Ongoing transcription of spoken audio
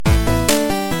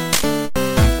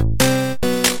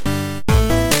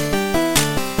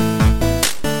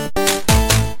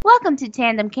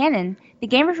Tandem Canon, the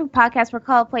Gamers Group podcast where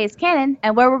Call Play is canon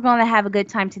and where we're going to have a good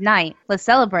time tonight. Let's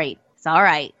celebrate. It's all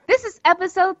right. This is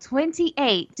episode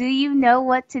 28. Do you know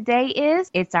what today is?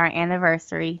 It's our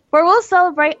anniversary, where we'll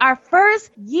celebrate our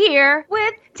first year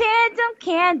with Tandem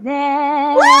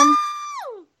Canon. Woo!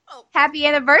 Oh. Happy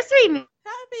anniversary. Happy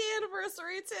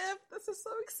anniversary, Tiff. This is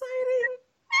so exciting.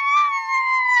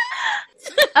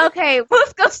 Okay,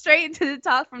 let's go straight into the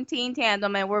talk from Teen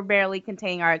Tandem, and we're barely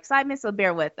containing our excitement, so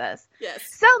bear with us. Yes.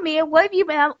 So, Mia, what have you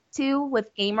been up to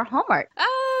with gamer homework?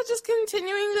 Just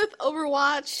continuing with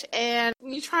Overwatch and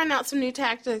you trying out some new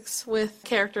tactics with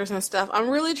characters and stuff. I'm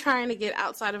really trying to get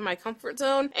outside of my comfort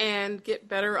zone and get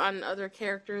better on other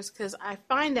characters because I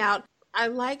find out I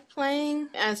like playing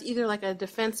as either like a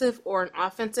defensive or an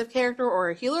offensive character or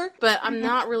a healer, but I'm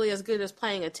not really as good as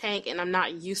playing a tank and I'm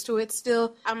not used to it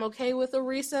still. I'm okay with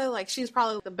Orisa, like she's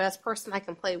probably the best person I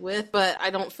can play with, but I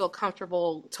don't feel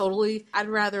comfortable totally. I'd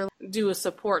rather do a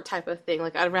support type of thing,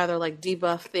 like I'd rather like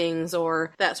debuff things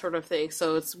or that sort of thing,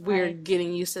 so it's weird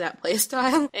getting used to that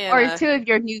playstyle. And, or two of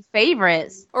your new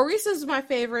favorites. Orisa's my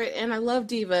favorite and I love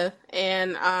Diva,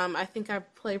 and I think I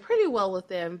play pretty well with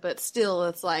them, but still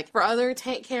it's like for other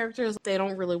tank characters they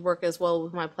don't really work as well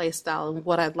with my playstyle and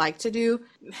what I'd like to do.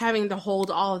 Having to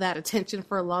hold all of that attention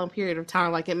for a long period of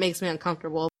time, like it makes me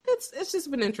uncomfortable. It's just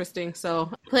been interesting,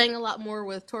 so playing a lot more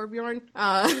with Torbjorn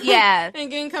yes, and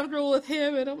getting comfortable with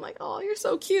him, and I'm like, oh, you're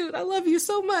so cute, I love you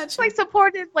so much. Like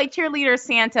supported like cheerleader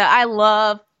Santa. I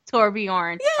love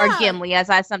Torbjorn, or Gimli, as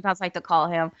I sometimes like to call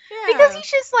him, because he's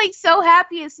just like so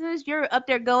happy as soon as you're up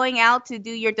there going out to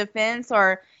do your defense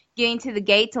or getting to the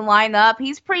gate to line up.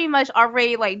 He's pretty much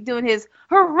already like doing his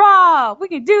hurrah, we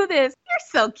can do this. You're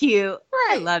so cute.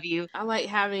 Right. I love you. I like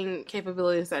having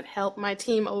capabilities that help my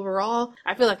team overall.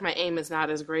 I feel like my aim is not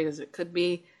as great as it could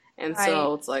be, and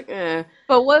so it's like, eh.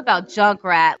 But what about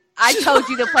Junkrat? I told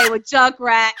you to play with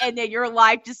Junkrat, and then your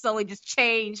life just suddenly just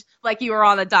changed like you were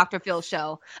on a Dr. Phil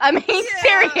show. I mean,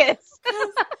 serious.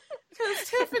 Because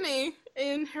Tiffany,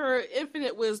 in her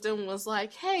infinite wisdom, was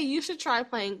like, hey, you should try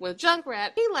playing with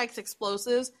Junkrat. He likes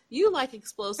explosives. You like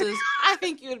explosives. I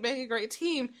think you would make a great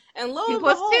team. And lo and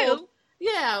behold,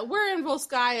 yeah, we're in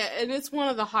Volskaya, and it's one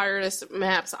of the hardest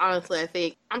maps, honestly, I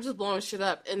think. I'm just blowing shit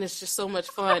up, and it's just so much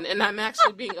fun, and I'm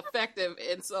actually being effective,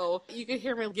 and so you can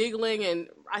hear me giggling, and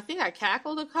I think I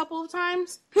cackled a couple of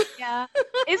times. Yeah.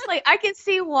 It's like, I can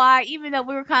see why, even though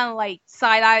we were kind of like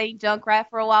side-eyeing Junkrat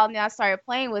for a while, and then I started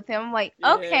playing with him, I'm like,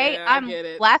 okay, I'm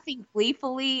laughing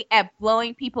gleefully at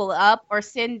blowing people up or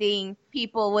sending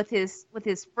people with his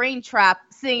spring trap,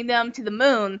 sending them to the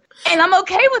moon, and I'm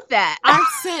okay with that. I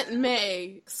sent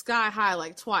May sky high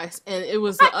like twice, and it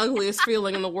was the ugliest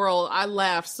feeling in the world. I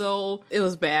laughed so it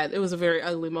was bad. It was a very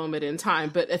ugly moment in time,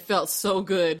 but it felt so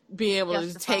good being able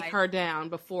to take her down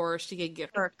before she could get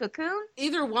her cocoon.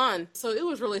 Either one. So it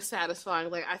was really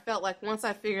satisfying. Like I felt like once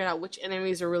I figured out which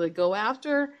enemies to really go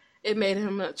after, it made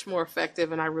him much more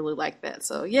effective, and I really like that.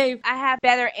 So, yay. I have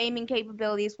better aiming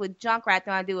capabilities with Junkrat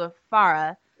than I do with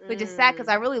Pharah, which is sad because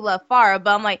I really love Pharah,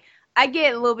 but I'm like, I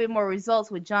get a little bit more results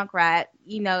with Junkrat,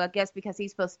 I guess because he's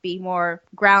supposed to be more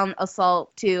ground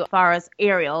assault to Pharah's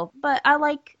aerial, but I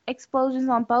like explosions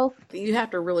on both. You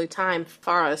have to really time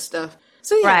Pharah's stuff.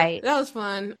 So yeah, that was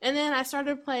fun. And then I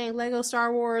started playing Lego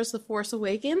Star Wars The Force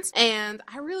Awakens, and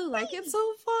I really like it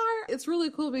so far. It's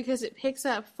really cool because it picks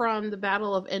up from the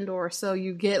Battle of Endor, so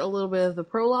you get a little bit of the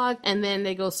prologue, and then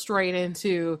they go straight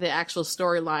into the actual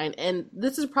storyline. And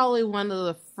this is probably one of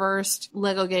the first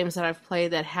Lego games that I've played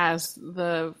that has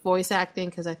the voice acting,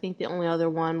 because I think the only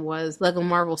other one was Lego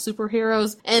Marvel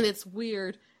Superheroes, and it's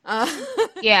weird.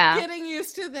 Getting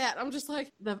used to that. I'm just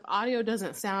like, the audio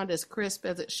doesn't sound as crisp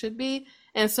as it should be,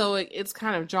 and so it's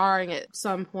kind of jarring at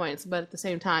some points, but at the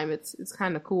same time it's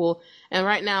kind of cool. And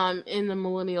right now I'm in the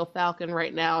Millennial Falcon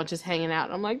right now, just hanging out.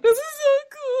 I'm like, this is so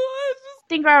cool. I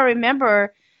think I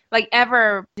remember like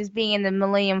ever just being in the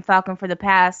Millennium Falcon for the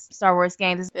past Star Wars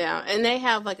games. Yeah, and they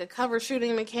have like a cover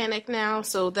shooting mechanic now,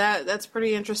 so that's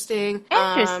pretty interesting.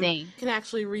 You can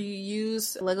actually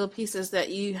reuse Lego pieces that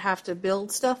you have to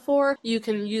build stuff for. You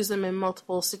can use them in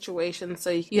multiple situations, so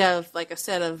you have like a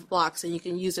set of blocks and you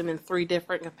can use them in 3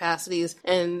 different capacities,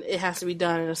 and it has to be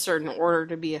done in a certain order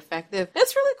to be effective.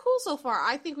 It's really cool so far.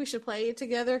 I think we should play it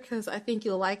together because I think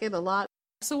you'll like it a lot.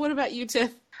 So what about you,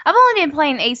 Tiff? I've only been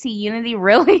playing AC Unity,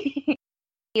 really.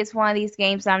 It's one of these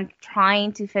games I'm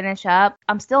trying to finish up.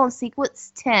 I'm still in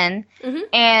Sequence 10,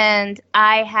 and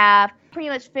I have pretty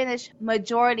much finished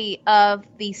majority of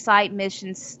the side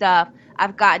mission stuff.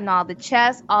 I've gotten all the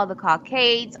chests, all the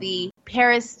cockades, the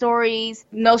Paris stories,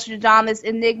 Nostradamus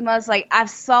enigmas. Like, I've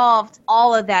solved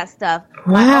all of that stuff.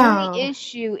 Wow. My only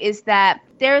issue is that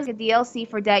there's a DLC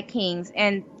for Dead Kings,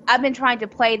 and I've been trying to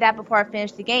play that before I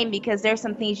finish the game because there's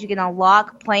some things you can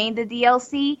unlock playing the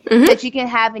DLC that you can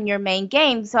have in your main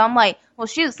game. So I'm like, well,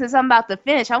 shoot, since I'm about to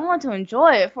finish, I want to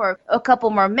enjoy it for a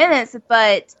couple more minutes.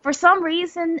 But for some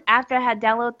reason, after I had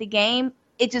downloaded the game,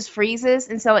 it just freezes,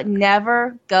 and so it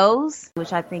never goes,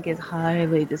 which I think is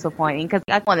highly disappointing because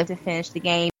I wanted to finish the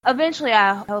game. Eventually,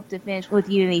 I hope to finish with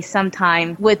Unity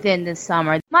sometime within the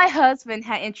summer. My husband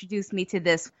had introduced me to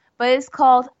this, but it's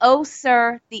called Oh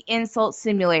Sir, the Insult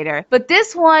Simulator. But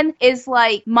this one is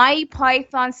like Mighty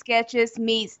Python sketches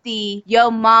meets the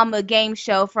Yo Mama game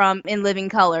show from In Living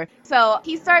Color. So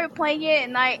he started playing it,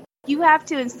 and you have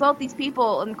to insult these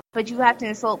people, but you have to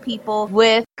insult people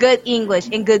with good English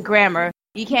and good grammar.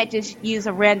 You can't just use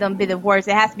a random bit of words.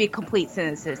 It has to be complete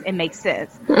sentences. It makes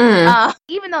sense.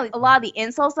 Even though a lot of the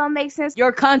insults don't make sense,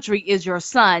 your country is your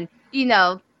son,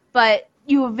 but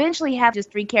you eventually have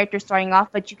just 3 characters starting off,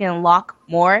 but you can unlock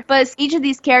more. But each of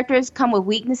these characters come with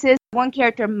weaknesses. One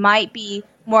character might be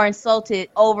more insulted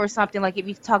over something, like if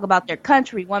you talk about their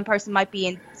country, one person might be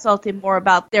insulted more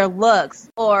about their looks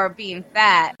or being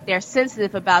fat. They're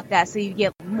sensitive about that, so you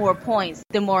get more points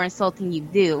the more insulting you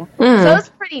do. So it's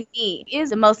pretty neat. It is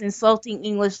the most insulting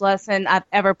English lesson I've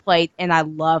ever played, and I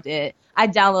loved it. I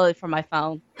downloaded it from my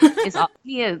phone. It's all,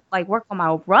 like work on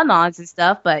my run-ons and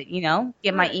stuff, but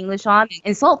get my English on, and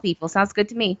insult people. Sounds good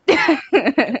to me.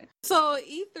 So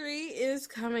E3 is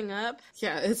coming up.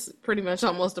 Yeah, it's pretty much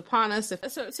almost upon us.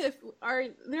 So Tiff, are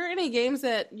there any games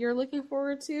that you're looking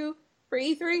forward to for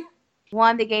E3?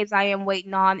 One of the games I am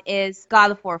waiting on is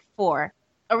God of War 4.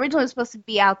 Originally it was supposed to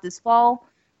be out this fall,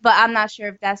 but I'm not sure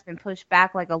if that's been pushed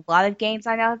back. Like a lot of games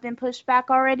I know have been pushed back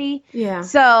already. Yeah.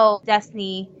 So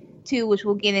Destiny 2, which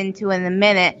we'll get into in a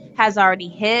minute, has already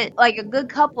hit. Like a good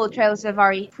couple of trailers have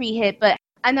already pre-hit, but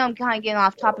I know I'm kind of getting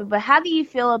off topic, but how do you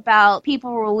feel about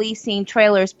people releasing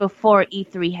trailers before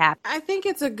E3 happens? I think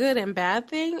it's a good and bad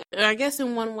thing. I guess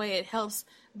in one way it helps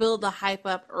build the hype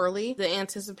up early, the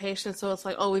anticipation, so it's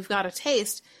like, oh, we've got a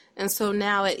taste. And so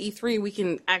now at E3 we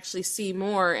can actually see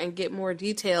more and get more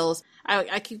details.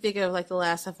 I keep thinking of like The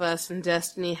Last of Us and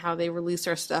Destiny, how they released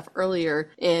our stuff earlier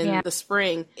in the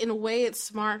spring. In a way it's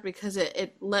smart because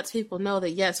it lets people know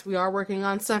that yes, we are working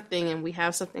on something and we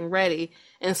have something ready.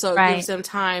 And so it gives them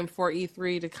time for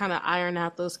E3 to kind of iron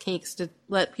out those kinks to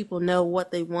let people know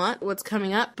what they want, what's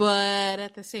coming up. But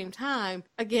at the same time,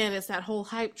 again, it's that whole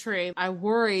hype train. I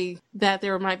worry that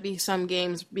there might be some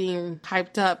games being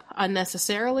hyped up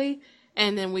unnecessarily,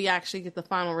 and then we actually get the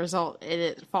final result and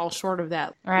it falls short of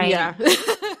that. Right. Yeah.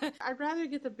 I'd rather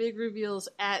get the big reveals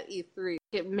at E3.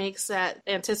 It makes that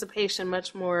anticipation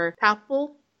much more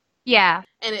palpable. Yeah.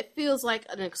 And it feels like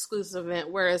an exclusive event,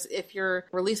 whereas if you're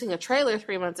releasing a trailer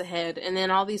 3 months ahead and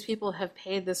then all these people have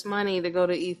paid this money to go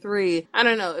to E3, I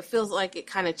don't know, it feels like it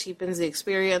kind of cheapens the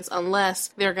experience unless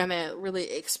they're going to really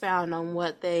expound on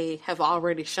what they have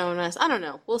already shown us. I don't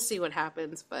know. We'll see what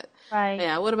happens, but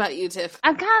yeah, what about you, Tiff?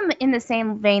 I'm kind of in the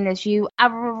same vein as you. I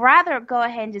would rather go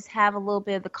ahead and just have a little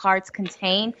bit of the cards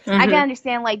contained. I can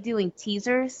understand like doing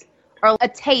teasers or a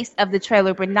taste of the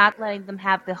trailer, but not letting them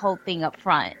have the whole thing up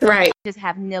front. Right. Just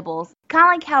have nibbles. Kind of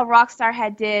like how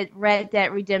Rockstar did Red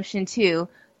Dead Redemption 2,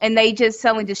 and they just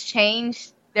suddenly just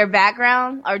changed their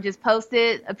background or just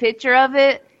posted a picture of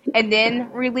it and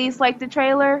then released like the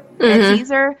trailer and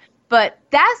teaser. But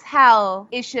that's how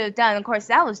it should have done. Of course,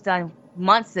 that was done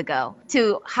months ago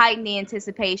to heighten the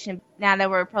anticipation. Now that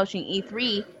we're approaching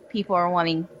E3, people are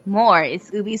wanting more.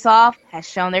 Ubisoft has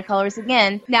shown their colors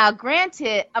again. Now,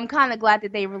 granted, I'm kind of glad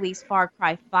that they released Far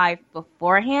Cry 5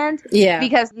 beforehand. Yeah.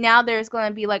 Because now there's going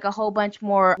to be like a whole bunch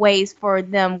more ways for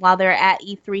them while they're at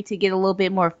E3 to get a little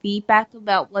bit more feedback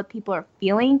about what people are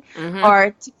feeling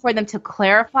or for them to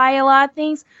clarify a lot of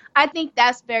things. I think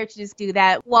that's better to just do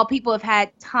that while people have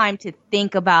had time to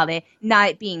think about it, not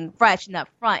it being fresh and up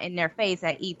front in their face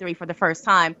at E3 for the first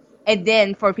time. And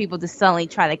then for people to suddenly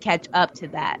try to catch up to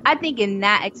that. I think in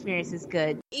that experience is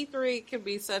good. E3 can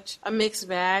be such a mixed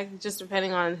bag, just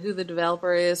depending on who the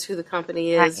developer is, who the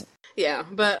company is. Right. Yeah,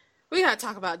 but we gotta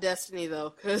talk about Destiny,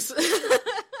 though, because...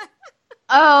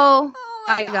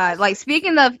 my God. Like,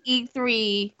 speaking of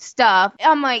E3 stuff,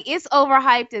 I'm like, it's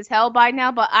overhyped as hell by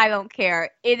now, but I don't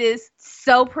care. It is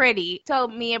so pretty.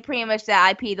 Told me pretty much that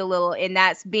I peed a little, and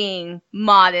that's being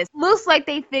modest. Looks like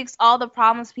they fixed all the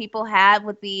problems people had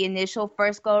with the initial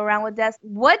first go around with Death.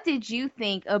 What did you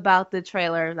think about the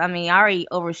trailer? I mean, I already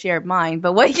overshared mine,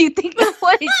 but what did you think?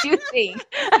 What did you think?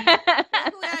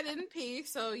 Luckily, I didn't pee,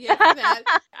 so yeah, for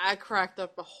that, I cracked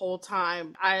up the whole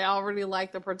time. I already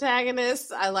like the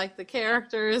protagonists. I like the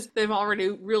characters. They've already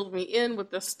reeled me in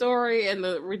with the story and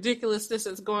the ridiculousness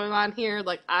that's going on here.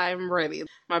 Like, I'm ready.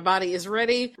 My body is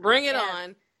ready. Bring it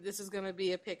on. This is going to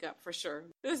be a pickup for sure.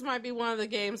 This might be one of the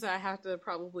games that I have to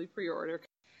probably pre-order.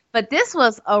 But this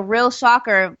was a real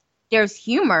shocker. There's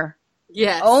humor.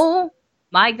 Yes. Oh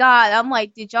my God. I'm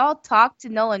like, did y'all talk to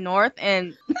Noah North?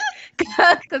 And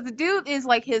because the dude is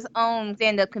like his own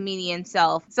stand-up comedian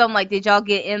self. So I'm like, did y'all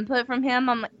get input from him?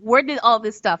 I'm like, where did all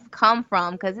this stuff come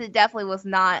from? Because it definitely was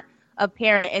not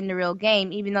apparent in the real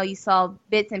game, even though you saw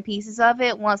bits and pieces of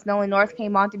it once Noah North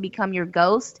came on to become your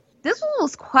ghost. This one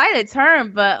was quite a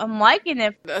turn, but I'm liking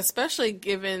it. Especially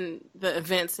given the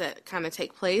events that kind of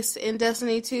take place in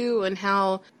Destiny 2 and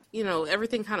how, you know,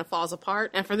 everything kind of falls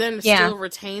apart. And for them to still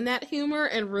retain that humor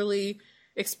and really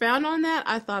expound on that,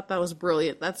 I thought that was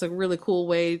brilliant. That's a really cool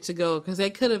way to go, because they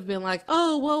could have been like,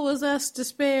 oh, woe is us,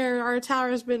 despair, our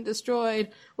tower has been destroyed,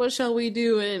 what shall we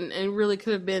do? And really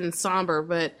could have been somber,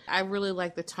 but I really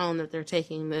like the tone that they're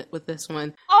taking with this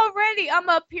one. Already, I'm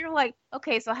up here like,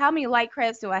 okay, so how many light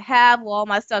credits do I have? Will all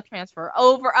my stuff transfer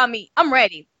over? I mean, I'm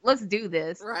ready. Let's do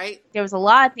this. Right. There was a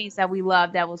lot of things that we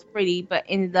loved that was pretty, but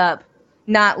ended up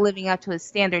not living up to its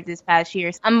standard this past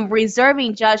year. I'm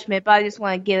reserving judgment, but I just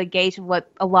want to get a gauge of what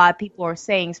a lot of people are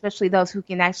saying, especially those who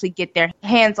can actually get their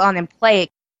hands on and play it.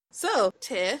 So,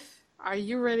 Tiff, are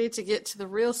you ready to get to the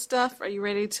real stuff? Are you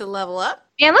ready to level up?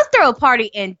 And let's throw a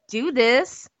party and do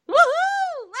this. Woohoo!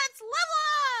 Let's level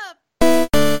up!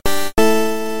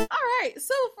 Alright,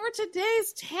 so for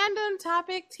today's tandem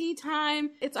topic, tea time,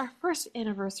 it's our first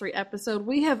anniversary episode.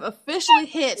 We have officially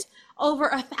hit over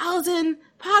 1,000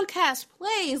 podcast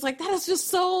plays. Like, that is just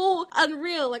so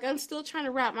unreal. Like, I'm still trying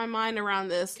to wrap my mind around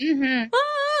this. Mm-hmm.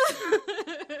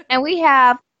 And we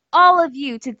have all of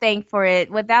you to thank for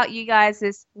it. Without you guys,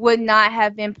 this would not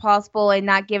have been possible and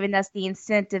not given us the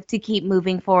incentive to keep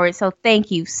moving forward. So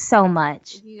thank you so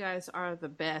much. You guys are the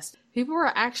best. People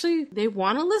are actually, they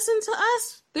want to listen to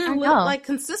us. They're like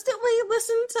consistently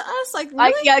listen to us. Like,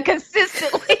 really? Yeah,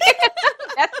 consistently.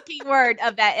 That's the key word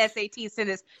of that SAT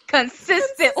sentence.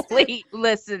 Consistently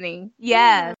listening.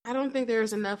 Yes. I don't think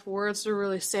there's enough words to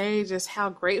really say just how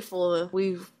grateful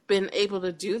we've been able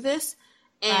to do this.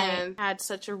 And had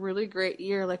such a really great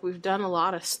year. Like, we've done a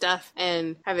lot of stuff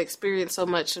and have experienced so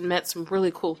much and met some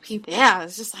really cool people. Yeah,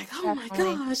 it's just like, oh my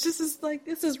gosh, this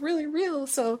is really real.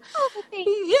 So,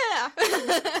 yeah.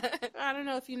 I don't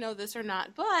know if you know this or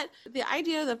not, but the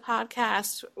idea of the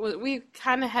podcast, we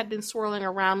kind of had been swirling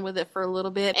around with it for a little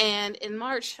bit. And in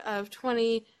March of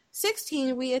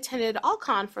 2016, we attended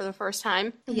AllCon for the first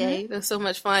time. Mm-hmm. Yay, it was so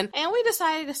much fun. And we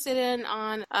decided to sit in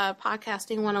on a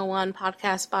Podcasting 101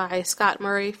 podcast by Scott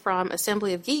Murray from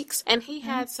Assembly of Geeks. And he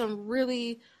had some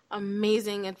really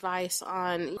amazing advice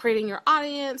on creating your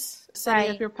audience,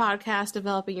 setting up your podcast,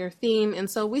 developing your theme. And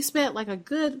so we spent like a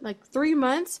good 3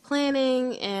 months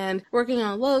planning and working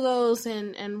on logos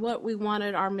and what we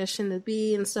wanted our mission to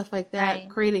be and stuff like that,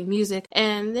 creating music.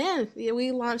 And then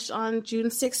we launched on June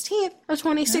 16th of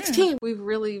 2016. We've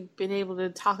really been able to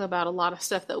talk about a lot of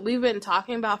stuff that we've been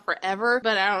talking about forever,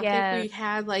 but I don't think we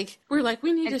had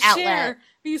we need to share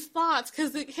these thoughts,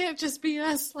 because it can't just be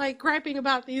us griping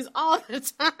about these all the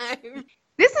time.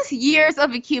 This is years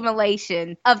of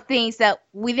accumulation of things that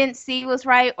we didn't see was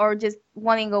right or just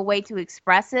wanting a way to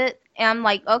express it. And I'm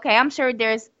like, okay, I'm sure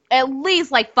there's at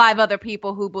least 5 other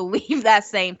people who believe that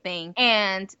same thing.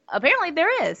 And apparently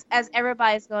there is. As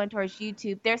everybody's going towards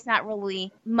YouTube, there's not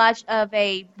really much of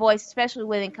a voice, especially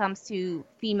when it comes to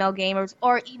female gamers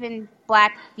or even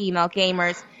Black female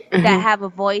gamers that have a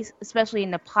voice, especially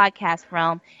in the podcast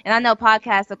realm. And I know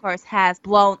podcast, of course, has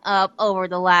blown up over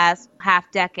the last half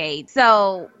decade.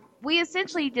 So we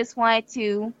essentially just wanted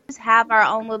to just have our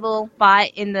own little spot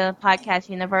in the podcast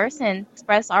universe and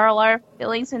express all our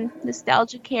feelings and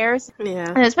nostalgia cares. Yeah.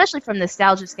 And especially from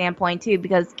nostalgia standpoint, too,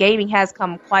 because gaming has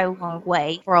come quite a long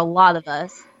way for a lot of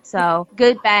us. So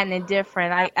good, bad, and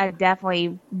indifferent. I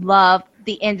definitely love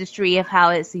the industry of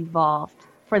how it's evolved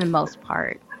for the most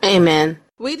part. Amen.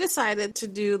 We decided to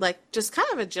do just kind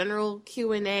of a general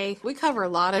Q&A. We cover a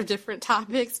lot of different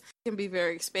topics. can be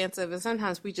very expansive, and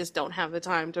sometimes we just don't have the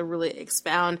time to really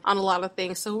expound on a lot of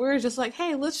things. So we're just like,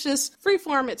 hey, let's just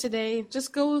freeform it today.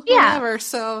 Just go with whatever.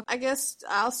 So I guess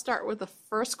I'll start with the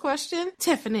first question.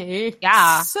 Tiffany.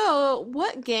 Yeah. So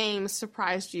what games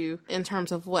surprised you in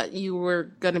terms of what you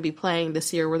were going to be playing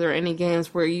this year? Were there any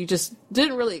games where you just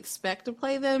didn't really expect to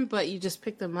play them, but you just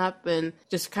picked them up and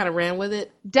just kind of ran with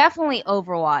it? Definitely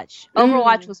Overwatch.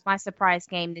 Overwatch was my surprise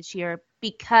game this year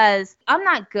because I'm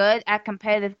not good at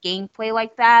competitive gameplay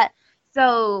like that.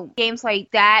 So games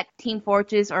like that, Team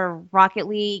Fortress or Rocket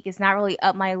League is not really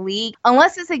up my league.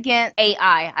 Unless it's against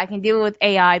AI. I can deal with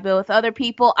AI, but with other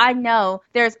people, I know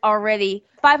there's already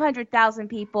 500,000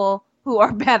 people who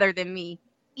are better than me.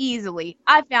 Easily.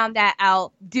 I found that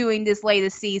out doing this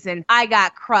latest season. I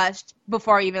got crushed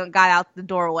before I even got out the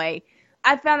doorway.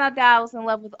 I found out that I was in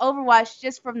love with Overwatch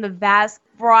just from the vast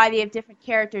variety of different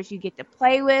characters you get to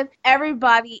play with.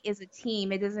 Everybody is a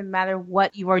team. It doesn't matter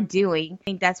what you are doing. I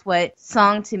think that's what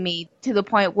sung to me to the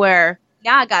point where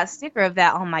now I got a sticker of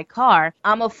that on my car.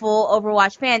 I'm a full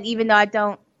Overwatch fan, even though I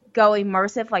don't go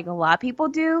immersive like a lot of people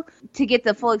do to get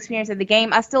the full experience of the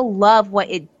game. I still love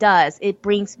what it does. It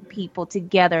brings people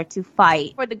together to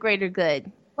fight for the greater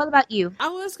good. What about you? I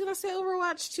was going to say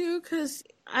Overwatch too, because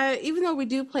even though we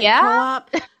do play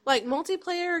co-op, like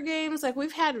multiplayer games, like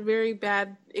we've had very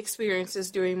bad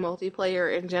experiences doing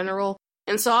multiplayer in general.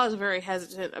 And so I was very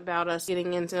hesitant about us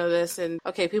getting into this and,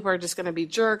 okay, people are just going to be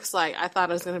jerks. Like, I thought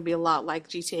it was going to be a lot like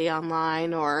GTA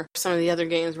Online or some of the other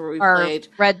games where we played.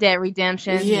 Red Dead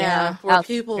Redemption. Yeah, where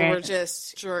people were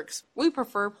just jerks. We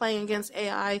prefer playing against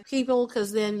AI people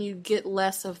because then you get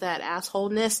less of that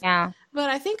assholeness. Yeah. But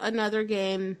I think another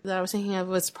game that I was thinking of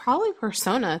was probably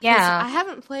Persona. Yeah. I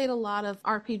haven't played a lot of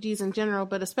RPGs in general,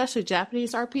 but especially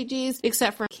Japanese RPGs,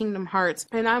 except for Kingdom Hearts.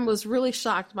 And I was really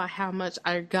shocked by how much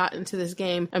I got into this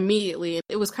game immediately.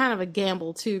 It was kind of a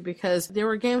gamble, too, because there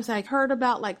were games I heard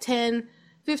about like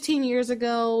 15 years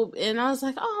ago, and I was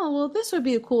like, oh, well, this would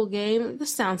be a cool game.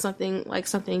 This sounds something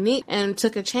neat, and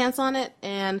took a chance on it.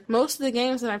 And most of the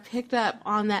games that I picked up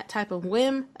on that type of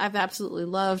whim, I've absolutely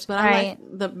loved. But I like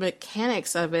the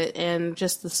mechanics of it and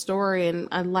just the story, and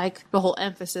I like the whole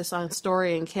emphasis on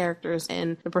story and characters.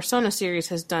 And the Persona series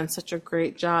has done such a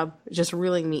great job just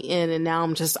reeling me in, and now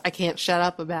I can't shut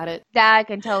up about it. That I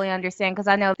can totally understand, because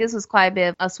I know this was quite a bit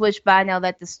of a switch, but I know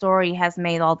that the story has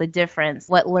made all the difference.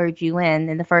 What lured you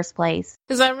in the first place?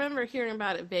 Because I remember hearing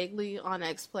about it vaguely on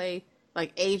X-Play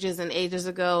like ages and ages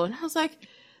ago, and I was like,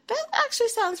 that actually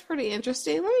sounds pretty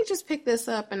interesting. Let me just pick this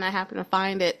up. And I happened to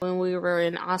find it when we were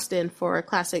in Austin for a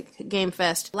Classic Game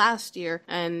Fest last year,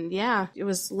 and yeah, it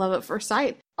was love at first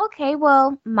sight. Okay,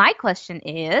 well, my question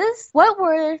is, what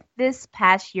were this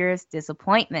past year's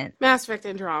disappointments? Mass Effect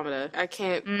Andromeda. I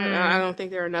don't think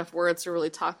there are enough words to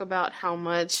really talk about how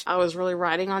much I was really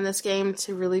riding on this game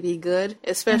to really be good,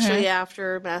 especially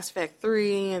after Mass Effect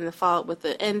 3 and the fallout with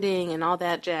the ending and all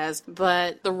that jazz.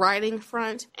 But the writing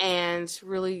front and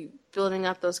really building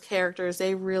up those characters,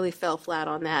 they really fell flat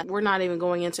on that. We're not even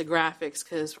going into graphics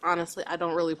because honestly, I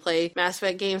don't really play Mass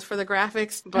Effect games for the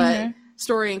graphics, but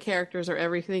story and characters are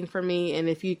everything for me, and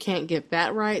if you can't get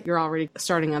that right, you're already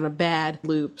starting on a bad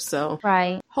loop. So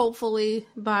hopefully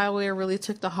BioWare really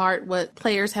took to heart what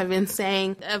players have been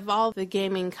saying. Of all the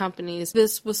gaming companies,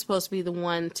 this was supposed to be the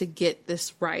one to get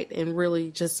this right and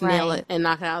really just nail it and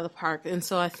knock it out of the park. And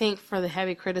so I think for the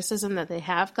heavy criticism that they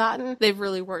have gotten, they've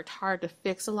really worked hard to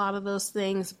fix a lot of those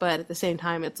things, but at the same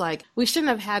time, it's like, we shouldn't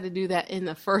have had to do that in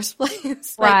the first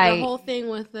place. Like the whole thing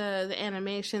with the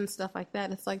animation, stuff like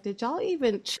that, it's like, did y'all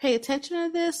even pay attention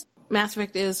to this? Mass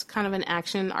Effect is kind of an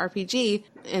action RPG,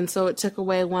 and so it took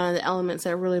away one of the elements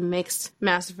that really makes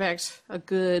Mass Effect a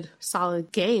good,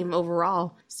 solid game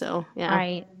overall. So,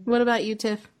 yeah. What about you,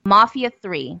 Tiff? Mafia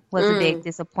 3 was a big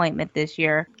disappointment this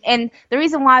year. And the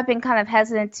reason why I've been kind of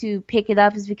hesitant to pick it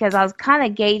up is because I was kind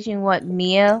of gauging what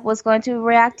Mia was going to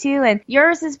react to. And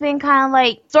yours has been kind of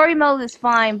like, story mode is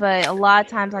fine, but a lot of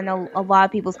times I know a lot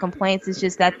of people's complaints is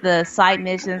just that the side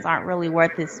missions aren't really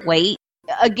worth its weight.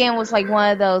 Again, was like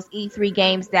one of those E3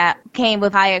 games that came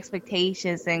with high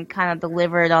expectations and kind of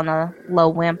delivered on a low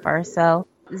whimper. So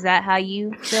is that how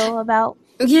you feel about?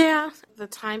 Yeah. The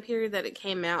time period that it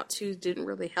came out to didn't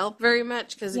really help very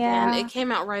much because, again, it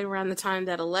came out right around the time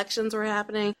that elections were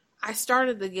happening. I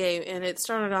started the game, and it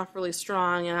started off really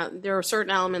strong, and there were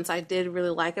certain elements I did really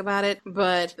like about it,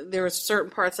 but there were certain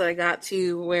parts that I got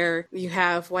to where you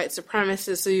have white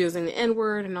supremacists using the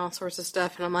N-word and all sorts of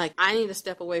stuff, and I'm like, I need to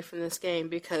step away from this game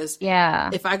because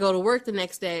if I go to work the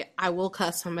next day, I will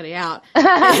cuss somebody out.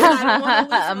 I don't want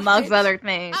to amongst other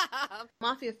things.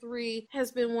 Mafia 3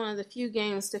 has been one of the few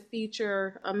games to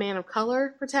feature a man of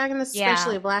color protagonist,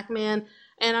 especially a black man.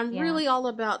 And I'm really all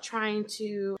about trying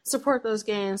to support those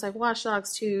games. Like Watch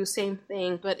Dogs 2, same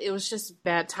thing. But it was just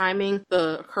bad timing,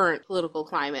 the current political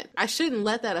climate. I shouldn't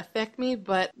let that affect me,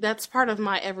 but that's part of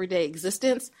my everyday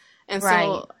existence. And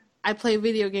so I play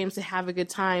video games to have a good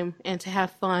time and to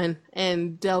have fun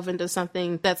and delve into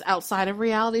something that's outside of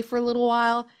reality for a little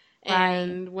while.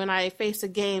 And when I face a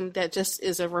game that just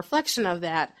is a reflection of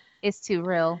that, it's too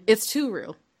real. It's too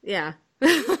real. Yeah.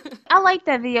 I like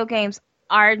that video games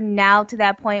are now to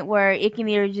that point where it can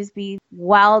either just be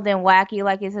wild and wacky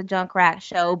like it's a Junkrat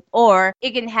show, or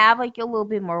it can have like a little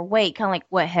bit more weight, kind of like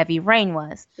what Heavy Rain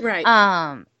was. Right.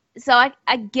 So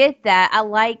I get that. I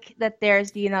like that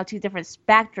there's, two different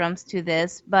spectrums to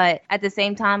this, but at the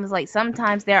same time, it's like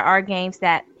sometimes there are games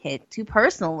that hit too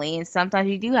personally, and sometimes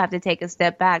you do have to take a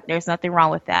step back. There's nothing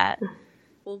wrong with that.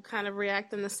 We'll kind of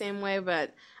react in the same way,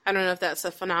 but I don't know if that's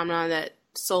a phenomenon that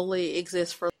solely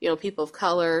exists for people of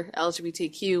color,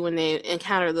 LGBTQ. When they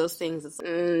encounter those things, it's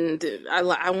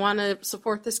I want to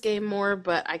support this game more,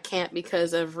 but I can't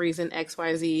because of reason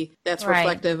XYZ that's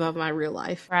reflective of my real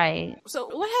life. Right. So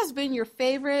what has been your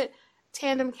favorite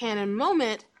Tandem Canon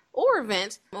moment or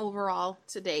event overall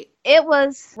to date? It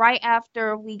was right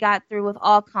after we got through with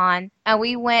AllCon, and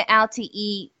we went out to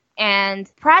eat and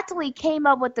practically came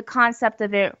up with the concept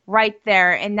of it right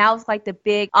there. And that was like the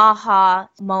big aha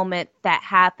moment that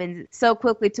happened so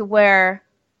quickly to where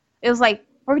it was like,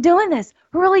 we're doing this.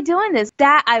 We're really doing this.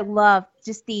 That I love.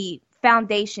 Just the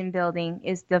foundation building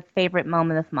is the favorite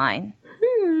moment of mine.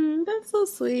 That's so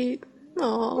sweet.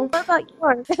 Aww. What about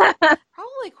yours?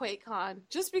 Probably QuakeCon.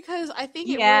 Just because I think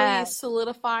it really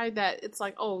solidified that it's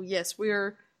like, oh yes,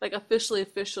 we're like officially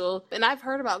official. And I've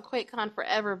heard about QuakeCon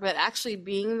forever, but actually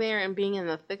being there and being in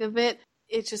the thick of it,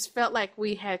 it just felt like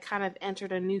we had kind of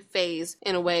entered a new phase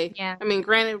in a way. Yeah. I mean,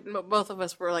 granted, both of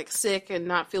us were like sick and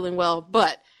not feeling well,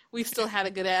 but we still had a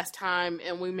good ass time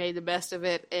and we made the best of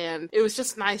it. And it was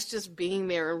just nice just being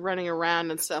there and running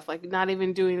around and stuff, like not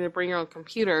even doing the bring your own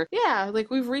computer. Yeah, like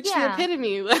we've reached the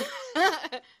epitome.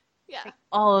 Yeah. Like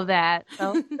all of that.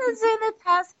 So, that's in the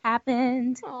past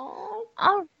happened. Aww.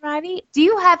 Alrighty. Do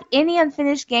you have any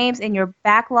unfinished games in your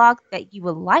backlog that you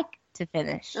would like to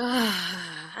finish? I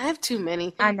have too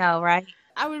many. I know, right?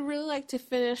 I would really like to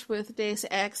finish with Deus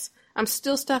Ex. I'm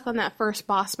still stuck on that first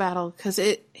boss battle because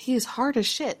he's hard as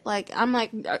shit. Like, I'm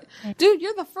like, dude,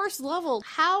 you're the first level.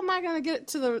 How am I going to get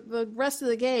to the rest of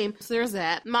the game? So there's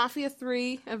that. Mafia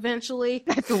 3, eventually.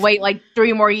 I have to wait like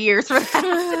 3 more years for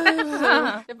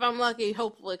that. If I'm lucky,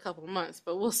 hopefully a couple months,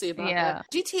 but we'll see about that.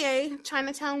 GTA,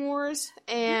 Chinatown Wars,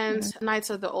 and Knights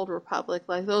of the Old Republic.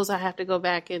 Like, those I have to go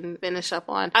back and finish up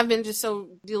on. I've been just so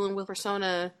dealing with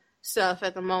Persona stuff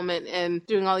at the moment and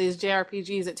doing all these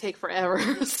JRPGs that take forever.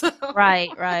 So.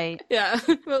 Right. Yeah.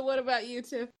 But what about you,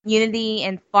 Tiff? Unity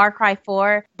and Far Cry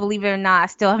 4. Believe it or not, I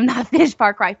still have not finished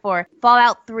Far Cry 4.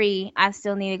 Fallout 3, I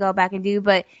still need to go back and do,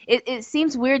 but it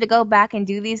seems weird to go back and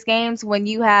do these games when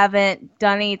you haven't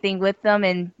done anything with them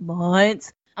in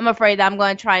months. I'm afraid that I'm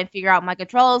going to try and figure out my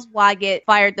controls while I get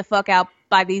fired the fuck out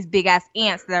by these big-ass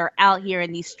ants that are out here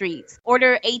in these streets.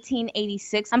 Order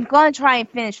 1886. I'm going to try and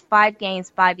finish 5 games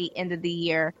by the end of the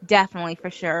year. Definitely, for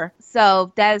sure.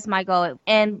 So that is my goal.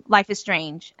 And Life is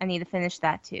Strange. I need to finish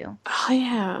that, too. Oh,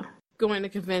 yeah. Going to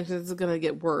conventions is going to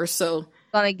get worse, so.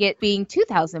 Going to get being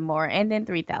 2,000 more and then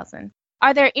 3,000.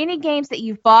 Are there any games that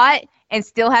you've bought and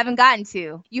still haven't gotten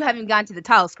to? You haven't gotten to the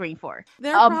title screen for?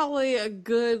 There are probably a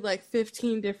good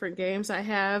 15 different games I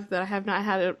have that I have not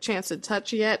had a chance to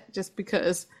touch yet, just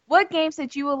because. What games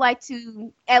that you would like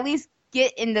to at least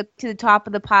get to the top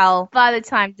of the pile by the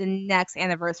time the next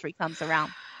anniversary comes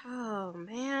around? Oh,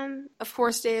 man. Of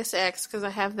course, Deus Ex, because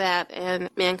I have that, and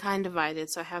Mankind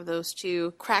Divided, so I have those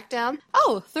two. Crackdown.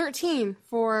 Oh, 13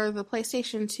 for the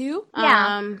PlayStation 2.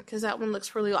 Yeah. Because that one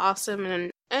looks really awesome,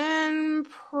 and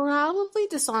probably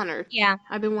Dishonored. Yeah.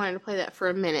 I've been wanting to play that for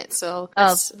a minute, so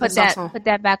put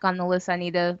that back on the list I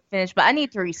need to finish, but I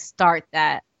need to restart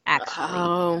that, actually.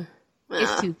 Oh.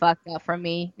 It's too fucked up for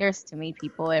me. There's too many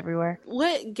people everywhere.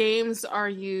 What games are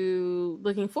you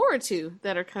looking forward to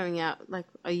that are coming out like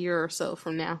a year or so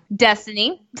from now?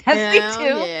 Destiny 2,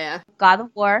 yeah. God of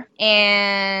War,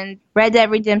 and Red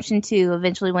Dead Redemption 2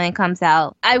 eventually when it comes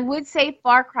out. I would say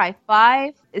Far Cry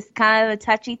 5 is kind of a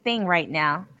touchy thing right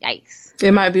now. Yikes.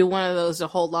 It might be one of those to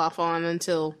hold off on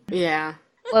until, yeah.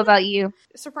 What about you?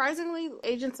 Surprisingly,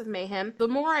 Agents of Mayhem. The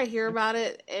more I hear about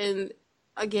it, and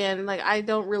again, like, I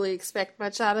don't really expect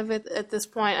much out of it at this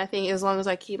point. I think as long as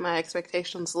I keep my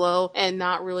expectations low and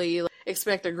not really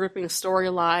expect a gripping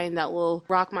storyline that will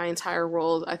rock my entire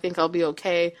world, I think I'll be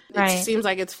okay. Right. It seems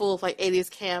like it's full of like 80s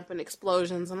camp and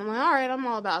explosions, and I'm like, all right, I'm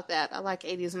all about that. I like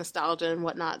 80s nostalgia and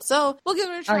whatnot. So we'll give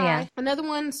it a try. Oh, yeah. Another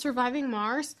one, Surviving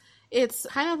Mars. It's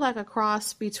kind of like a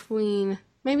cross between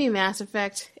maybe Mass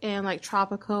Effect and like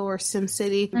Tropico or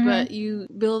SimCity, but you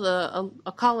build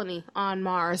a colony on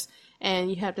Mars, and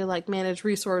you have to like manage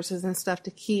resources and stuff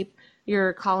to keep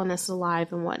your colonists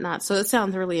alive and whatnot. So it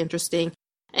sounds really interesting.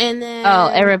 And then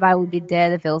everybody would be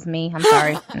dead if it was me. I'm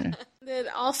sorry. Then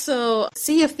also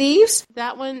Sea of Thieves.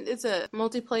 That one is a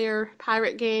multiplayer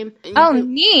pirate game.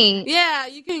 Neat. Yeah,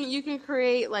 you can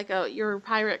create like your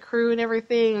pirate crew and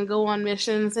everything, and go on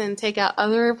missions and take out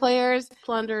other players,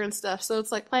 plunder and stuff. So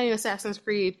it's like playing Assassin's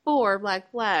Creed 4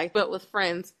 Black Flag, but with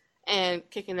friends and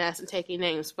kicking ass and taking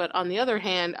names. But on the other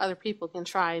hand, other people can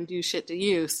try and do shit to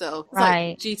you. So it's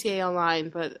like GTA Online,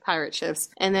 but pirate ships.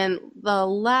 And then the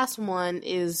last one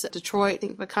is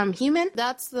Detroit Become Human.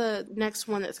 That's the next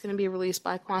one that's going to be released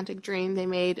by Quantic Dream. They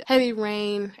made Heavy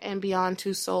Rain and Beyond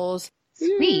Two Souls.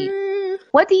 Sweet.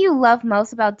 What do you love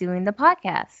most about doing the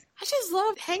podcast? I just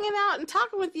love hanging out and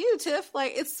talking with you, Tiff.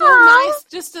 Like, it's so nice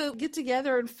just to get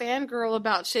together and fangirl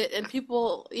about shit, and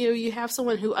people, you have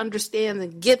someone who understands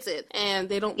and gets it, and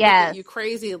they don't look at you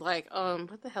crazy like,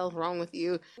 what the hell's wrong with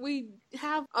you? We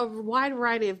have a wide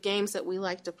variety of games that we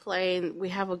like to play, and we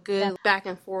have a good back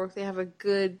and forth. They have a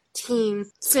good team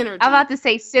synergy. I'm about to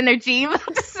say synergy.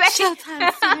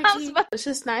 Showtime synergy. It's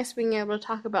just nice being able to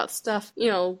talk about stuff,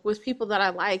 with people that I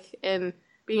like, and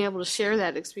being able to share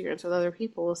that experience with other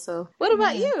people. So, what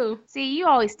about you? See, you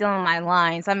always stealing my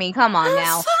lines. I mean, come on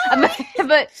now.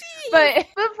 but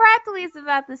practically it's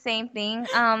about the same thing.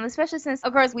 Especially since,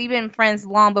 of course, we've been friends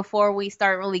long before we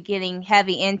start really getting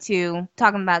heavy into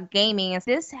talking about gaming. And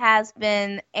this has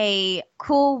been a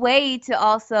cool way to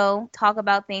also talk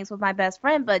about things with my best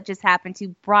friend, but just happen to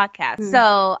broadcast.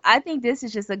 So I think this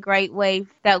is just a great way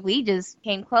that we just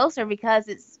came closer, because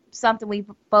it's something we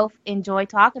both enjoy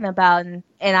talking about, and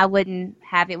I wouldn't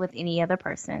have it with any other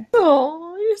person.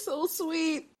 Oh, you're so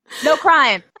sweet. No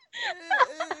crying.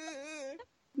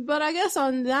 But I guess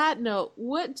on that note,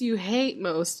 what do you hate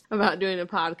most about doing a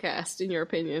podcast, in your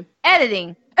opinion?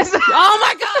 Editing. Oh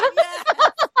my God, yes!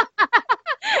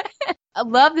 I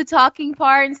love the talking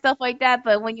part and stuff like that,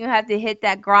 but when you have to hit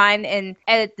that grind and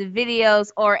edit the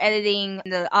videos or editing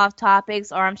the off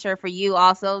topics, or I'm sure for you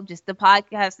also, just the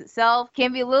podcast itself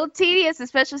can be a little tedious,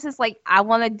 especially since like I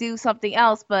want to do something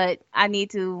else, but I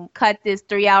need to cut this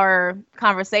 3-hour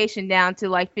conversation down to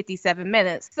like 57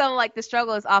 minutes. So like the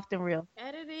struggle is often real.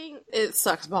 Editing, it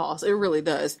sucks balls. It really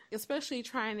does. Especially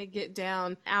trying to get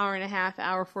down hour and a half,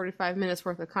 hour, 45 minutes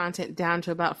worth of content down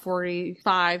to about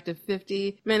 45 to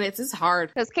 50 minutes. It's hard.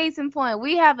 Because case in point,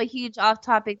 we have a huge off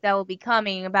topic that will be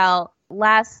coming about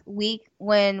last week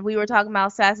when we were talking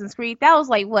about Assassin's Creed. That was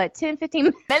like, what, 10,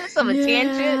 15 minutes of a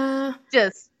tangent?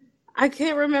 I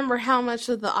can't remember how much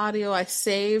of the audio I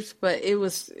saved, but it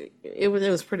was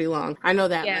pretty long. I know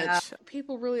that much.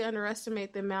 People really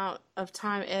underestimate the amount of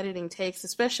time editing takes,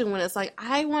 especially when it's like,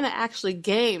 I want to actually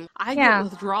game. I get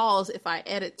withdrawals if I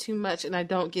edit too much and I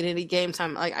don't get any game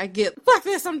time. Like, I get, fuck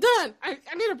this, I'm done. I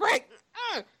need a break.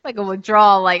 Like a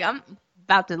withdrawal, like I'm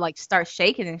about to like start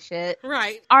shaking and shit.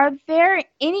 Right. Are there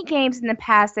any games in the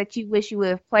past that you wish you would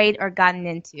have played or gotten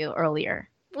into earlier?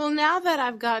 Well, now that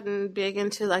I've gotten big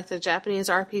into like the Japanese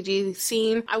RPG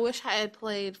scene, I wish I had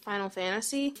played Final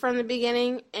Fantasy from the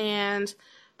beginning, and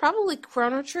probably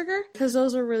Chrono Trigger, because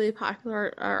those are really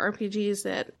popular RPGs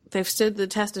that they've stood the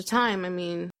test of time. I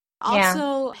mean,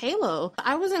 also Halo.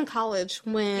 I was in college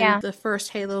when the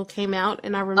first Halo came out,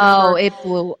 and I remember it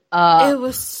blew up. It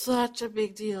was such a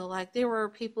big deal. Like, there were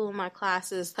people in my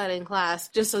classes cutting class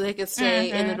just so they could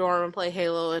stay in the dorm and play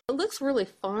Halo. And it looks really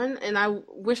fun, and I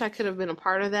wish I could have been a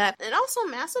part of that. And also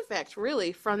Mass Effect,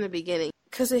 really, from the beginning,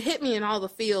 because it hit me in all the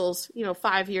feels,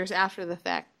 5 years after the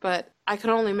fact. But I could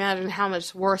only imagine how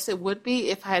much worse it would be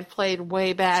if I had played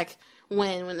way back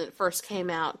when it first came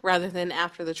out, rather than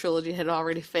after the trilogy had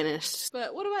already finished.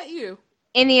 But what about you?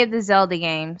 Any of the Zelda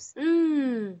games.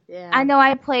 Yeah. I know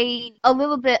I played a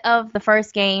little bit of the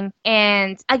first game,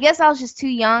 and I guess I was just too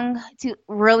young to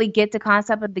really get the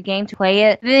concept of the game to play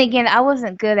it. Then again, I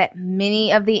wasn't good at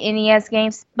many of the NES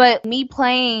games, but me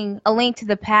playing A Link to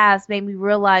the Past made me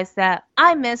realize that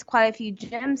I missed quite a few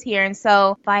gems here, and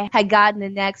so if I had gotten the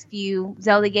next few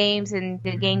Zelda games and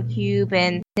the GameCube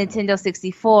and Nintendo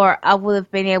 64, I would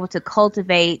have been able to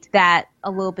cultivate that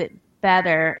a little bit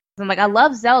better. I'm like, I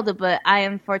love Zelda, but I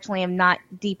unfortunately am not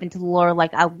deep into the lore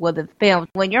like I would have been.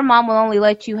 When your mom will only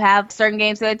let you have certain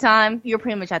games at a time, you're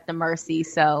pretty much at the mercy,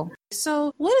 So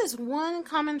what is one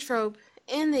common trope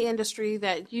in the industry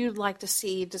that you'd like to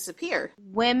see disappear?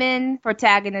 Women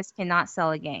protagonists cannot sell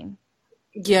a game.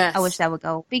 Yes. I wish that would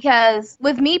go. Because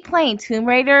with me playing Tomb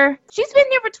Raider, she's been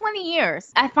there for 20 years.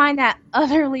 I find that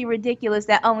utterly ridiculous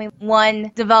that only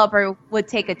one developer would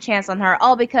take a chance on her,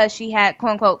 all because she had,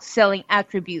 quote-unquote, selling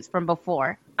attributes from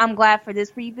before. I'm glad for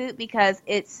this reboot because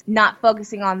it's not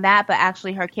focusing on that, but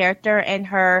actually her character and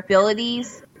her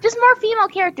abilities. Just more female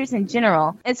characters in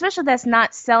general. Especially that's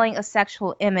not selling a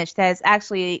sexual image, that is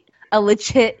actually a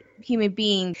legit human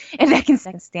being and that can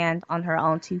stand on her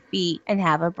own 2 feet and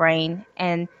have a brain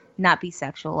and not be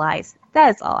sexualized.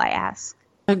 That is all I ask.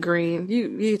 Agreed.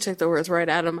 You took the words right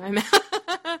out of my mouth.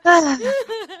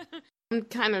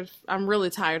 I'm really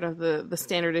tired of the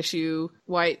standard issue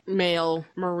white male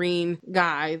Marine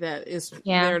guy that is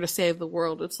there to save the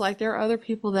world. It's like there are other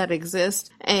people that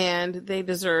exist and they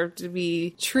deserve to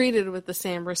be treated with the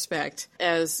same respect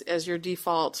as your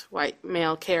default white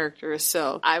male characters.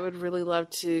 So I would really love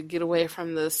to get away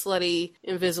from the slutty,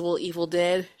 invisible, Evil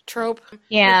Dead trope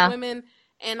with women,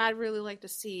 and I'd really like to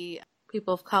see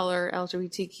people of color,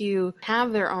 LGBTQ,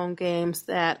 have their own games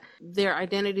that their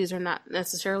identities are not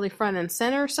necessarily front and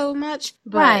center so much,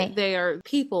 but they are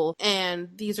people, and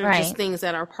these are just things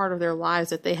that are part of their lives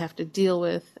that they have to deal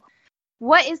with.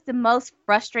 What is the most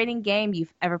frustrating game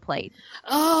you've ever played?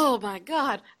 Oh my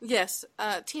god. Yes.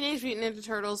 Teenage Mutant Ninja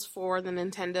Turtles for the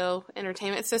Nintendo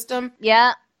Entertainment System.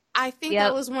 Yeah. I think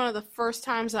that was one of the first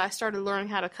times that I started learning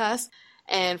how to cuss,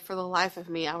 and for the life of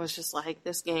me, I was just like,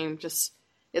 this game just...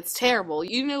 It's terrible.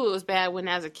 You knew it was bad when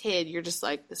as a kid, you're just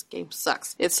like, this game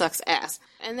sucks. It sucks ass.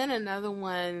 And then another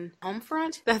one,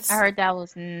 Homefront. I heard that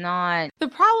was not... The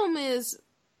problem is,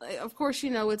 of course,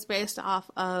 it's based off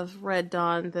of Red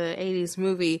Dawn, the 80s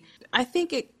movie. I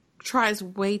think it tries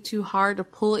way too hard to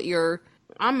pull at your...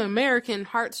 I'm American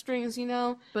heartstrings,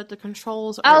 but the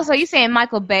controls are... Oh, so you saying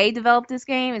Michael Bay developed this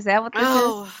game? Is that what this is?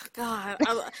 Oh, God.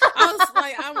 I was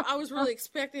like, I was really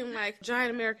expecting, like,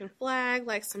 giant American flag,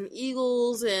 like some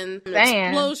eagles and an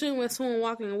explosion with someone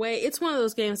walking away. It's one of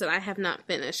those games that I have not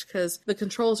finished because the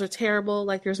controls are terrible.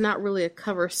 Like, there's not really a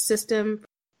cover system.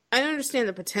 I understand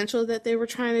the potential that they were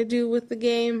trying to do with the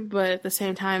game, but at the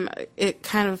same time, it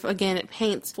kind of, again, it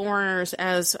paints foreigners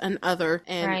as an other,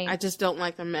 and I just don't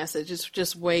like the message. It's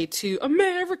just way too,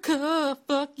 America,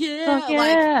 fuck yeah! Fuck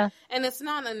yeah. And it's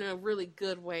not in a really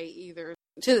good way either.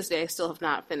 To this day, I still have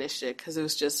not finished it, because it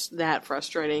was just that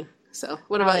frustrating. So,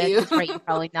 what about you? That's right, you're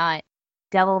probably not.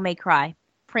 Devil May Cry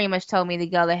pretty much told me to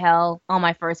go to hell on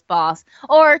my first boss,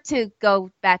 or to go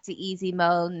back to easy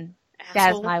mode, and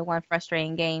that's my one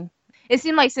frustrating game. It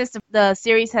seemed like since the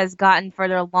series has gotten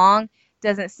further along,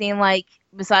 doesn't seem like,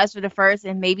 besides for the first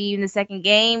and maybe even the second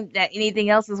game, that anything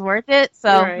else is worth it.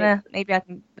 So maybe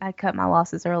I cut my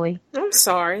losses early. I'm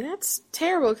sorry. That's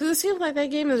terrible, because it seems like that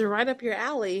game is right up your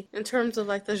alley in terms of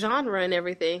like the genre and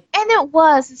everything. And it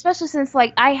was, especially since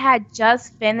like I had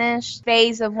just finished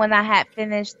phase of when I had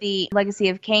finished the Legacy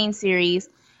of Kain series.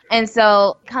 And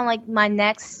so kind of like my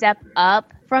next step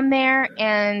up from there,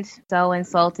 and so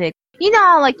insulted. You know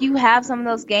how, like, you have some of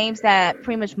those games that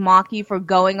pretty much mock you for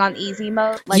going on easy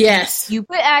mode? Like, yes. You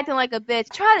quit acting like a bitch.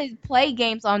 Try to play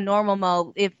games on normal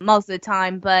mode if most of the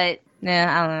time, but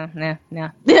I don't know.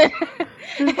 Nah.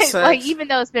 Like, even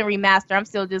though it's been remastered, I'm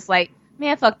still just like,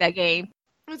 man, fuck that game.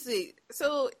 Let's see.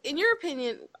 So, in your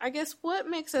opinion, I guess what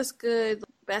makes us good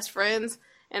best friends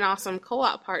and awesome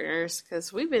co-op partners?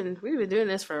 Because we've been doing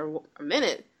this for a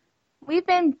minute. We've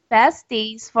been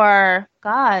besties for,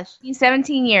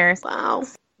 17 years. Wow.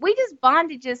 We just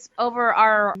bonded just over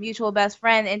our mutual best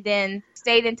friend and then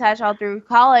stayed in touch all through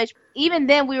college. Even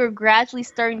then, we were gradually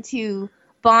starting to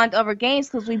bond over games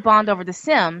because we bond over The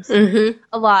Sims a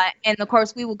lot. And, of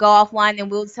course, we would go offline and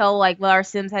we would tell, like, what our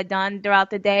Sims had done throughout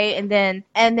the day. And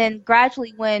then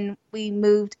gradually when we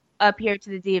moved up here to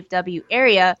the DFW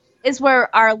area, is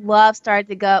where our love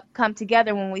started to come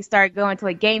together when we started going to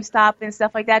like GameStop and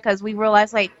stuff like that, because we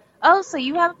realized like, oh, so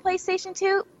you have a PlayStation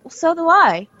 2? So do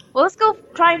I. Well, let's go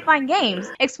try and find games.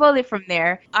 Exploded from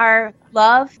there. Our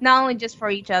love, not only just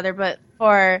for each other, but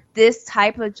for this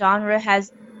type of genre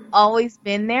has always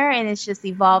been there, and it's just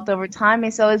evolved over time,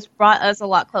 and so it's brought us a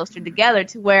lot closer together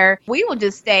to where we will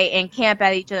just stay and camp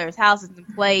at each other's houses and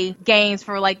play games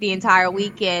for like the entire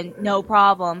weekend, no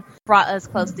problem. Brought us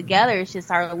close together. It's just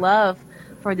our love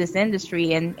for this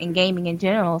industry and gaming in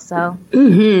general. So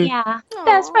yeah,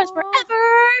 best friends forever.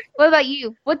 What about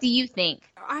you? What do you think?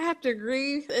 I have to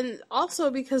agree. And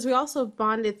also because we also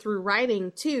bonded through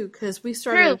writing too, because we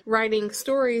started writing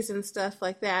stories and stuff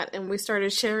like that, and we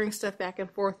started sharing stuff back and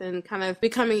forth and kind of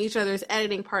becoming each other's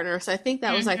editing partners. So I think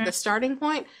that was like the starting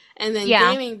point. And then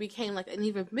gaming became like an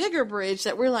even bigger bridge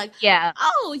that we're like,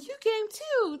 oh, you game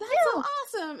too. That's so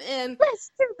awesome. And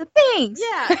let's do the things.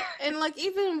 Yeah. And like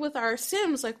even with our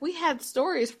Sims, like we had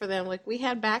stories for them. Like we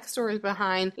had backstories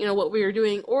behind, you know, what we were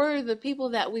doing, or the people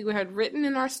that we had written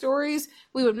in our stories,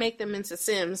 we would make them into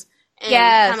Sims and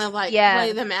kind of like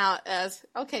play them out as,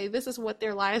 okay, this is what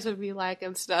their lives would be like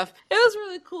and stuff. It was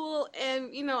really cool.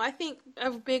 And, you know, I think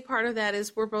a big part of that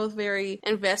is we're both very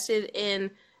invested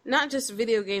in not just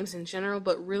video games in general,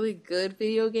 but really good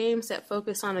video games that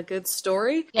focus on a good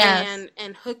story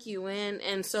and hook you in.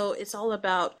 And so it's all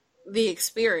about the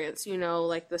experience, you know,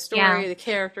 like the story, the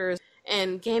characters,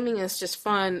 and gaming is just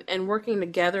fun, and working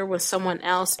together with someone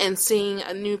else and seeing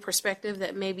a new perspective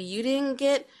that maybe you didn't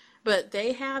get, but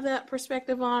they have that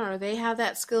perspective on, or they have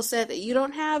that skill set that you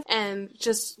don't have, and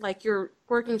just like you're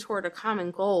working toward a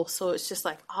common goal. So it's just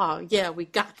like, oh yeah, we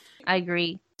got it. I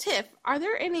agree. Tiff, are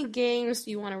there any games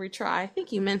you want to retry? I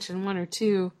think you mentioned one or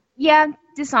two. Yeah,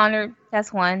 Dishonored,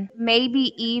 that's one.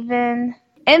 Maybe even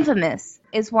Infamous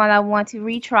is one I want to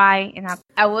retry. And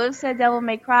I would have said Devil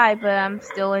May Cry, but I'm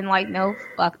still in like, no,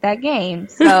 fuck that game.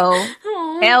 So,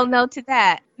 hell no to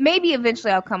that. Maybe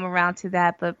eventually I'll come around to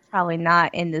that, but probably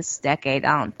not in this decade,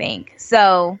 I don't think.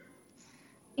 So,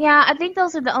 yeah, I think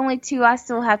those are the only two I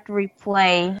still have to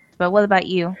replay. But what about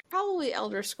you? Probably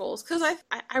Elder Scrolls, because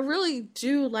I really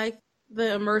do like the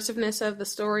immersiveness of the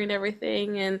story and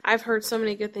everything, and I've heard so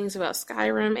many good things about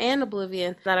Skyrim and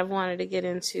Oblivion that I've wanted to get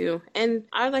into, and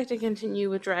I'd like to continue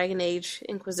with Dragon Age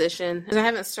Inquisition, because I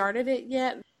haven't started it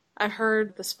yet. I've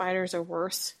heard the spiders are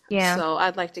worse, so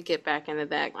I'd like to get back into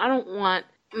that. I don't want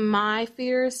my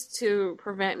fears to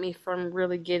prevent me from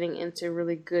really getting into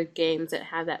really good games that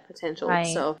have that potential. Right.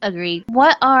 So Agreed.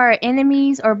 What are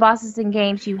enemies or bosses in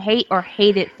games you hate or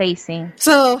hated facing?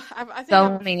 So I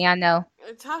think I know.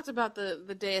 I talked about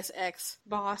the Deus Ex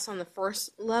boss on the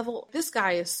first level. This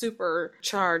guy is super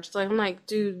charged. Like I'm like,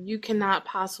 dude, you cannot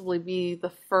possibly be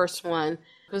the first one.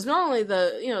 Because normally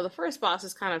the first boss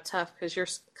is kind of tough because you're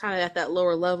kind of at that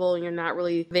lower level and you're not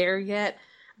really there yet.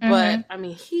 But I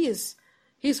mean, he's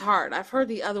hard. I've heard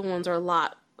the other ones are a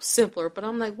lot simpler, but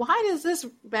I'm like, why does this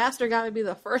bastard gotta be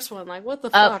the first one? Like, what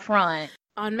the fuck? Up front.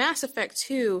 On Mass Effect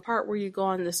 2, part where you go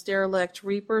on this derelict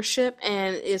Reaper ship,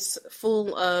 and it's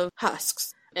full of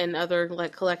husks and other,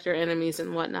 like, collector enemies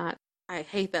and whatnot. I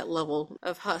hate that level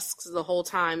of husks the whole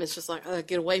time. It's just like,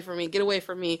 get away from me, get away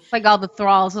from me. Like all the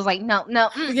thralls was like, no.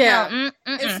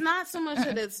 It's not so much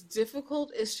that it's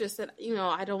difficult, it's just that, you know,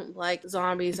 I don't like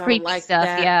zombies. I don't like stuff,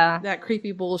 that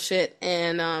creepy bullshit.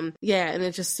 And, and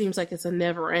it just seems like it's a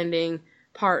never-ending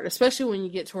part, especially when you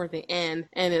get toward the end,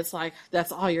 and it's like,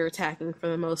 that's all you're attacking for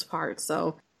the most part.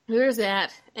 So, there's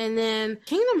that. And then,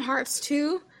 Kingdom Hearts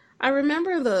 2, I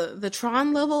remember the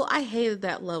Tron level. I hated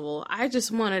that level. I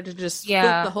just wanted to just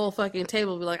flip the whole fucking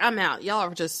table and be like, I'm out. Y'all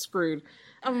are just screwed.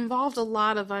 I've involved a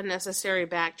lot of unnecessary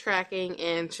backtracking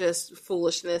and just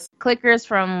foolishness. Clickers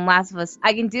from Last of Us,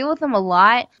 I can deal with them a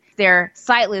lot. They're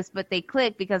sightless, but they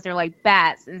click because they're like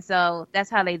bats, and so that's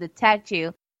how they detect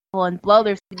you. And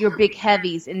bloaters, your big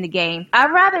heavies in the game.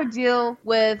 I'd rather deal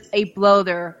with a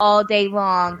bloater all day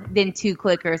long than two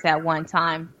clickers at one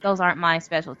time. Those aren't my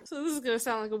specialties. So this is going to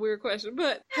sound like a weird question,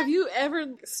 but have you ever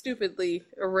stupidly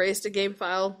erased a game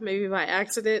file, maybe by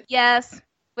accident? Yes,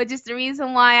 but just the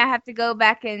reason why I have to go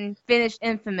back and finish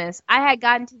Infamous. I had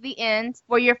gotten to the end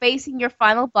where you're facing your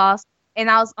final boss, and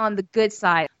I was on the good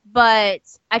side, but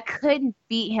I couldn't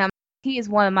beat him. He is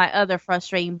one of my other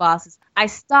frustrating bosses. I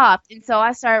stopped, and so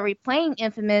I started replaying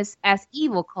Infamous as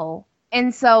Evil Cole.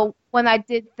 And so when I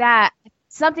did that,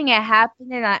 something had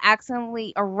happened, and I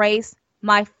accidentally erased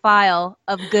my file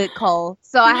of Good Cole.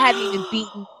 So I hadn't even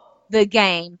beaten the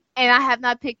game, and I have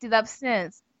not picked it up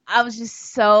since. I was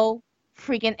just so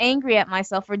freaking angry at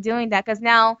myself for doing that, because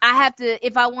now I have to,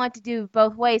 if I want to do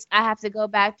both ways, I have to go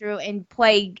back through and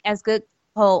play as Good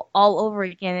Cole all over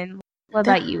again. And what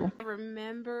about you? I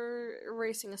remember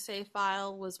erasing a save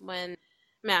file was when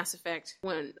Mass Effect,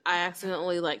 when I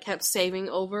accidentally kept saving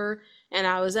over, and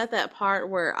I was at that part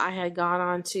where I had gone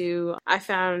on to, I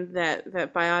found that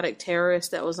biotic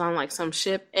terrorist that was on some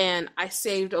ship, and I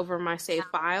saved over my save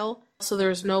file, so there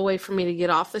was no way for me to get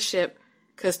off the ship,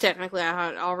 because technically I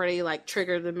had already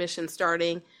triggered the mission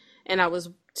starting, and I was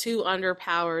too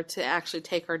underpowered to actually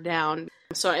take her down,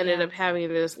 so I ended up having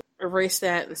to just erase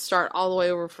that and start all the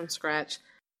way over from scratch.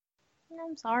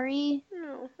 I'm sorry.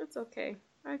 No, it's okay.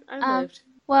 I lived.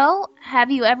 Well,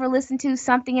 have you ever listened to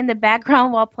something in the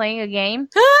background while playing a game?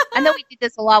 I know we did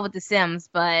this a lot with The Sims,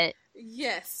 but...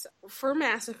 Yes, for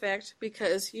Mass Effect,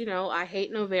 because, I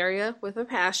hate Novaria with a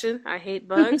passion. I hate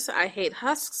bugs. I hate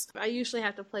husks. I usually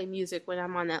have to play music when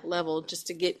I'm on that level just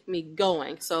to get me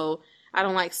going, so I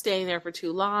don't like staying there for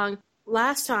too long.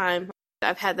 Last time,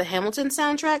 I've had the Hamilton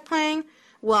soundtrack playing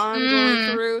while I'm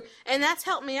going through, and that's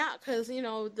helped me out because,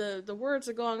 the words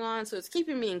are going on, so it's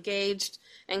keeping me engaged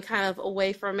and kind of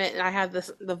away from it, and I have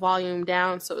the volume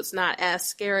down so it's not as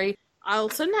scary. I'll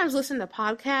sometimes listen to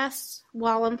podcasts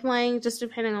while I'm playing, just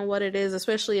depending on what it is,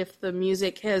 especially if the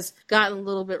music has gotten a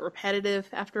little bit repetitive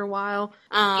after a while.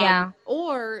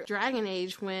 Or Dragon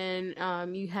Age, when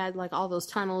you had like all those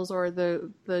tunnels or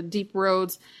the deep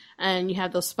roads and you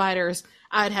have those spiders,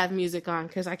 I'd have music on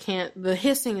because the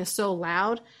hissing is so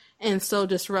loud and so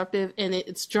disruptive, and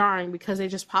it's jarring because they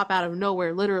just pop out of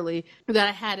nowhere, literally, that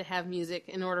I had to have music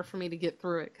in order for me to get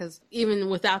through it, because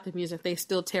even without the music, they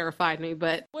still terrified me.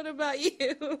 But what about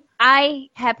you? I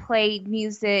had played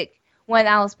music when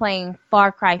I was playing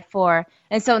Far Cry 4,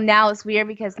 and so now it's weird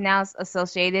because now it's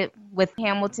associated with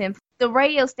Hamilton. The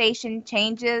radio station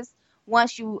changes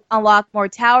once you unlock more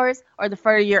towers or the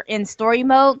further you're in story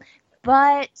mode.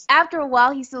 But after a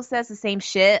while, he still says the same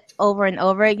shit over and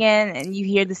over again, and you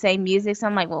hear the same music. So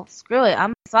I'm like, well, screw it.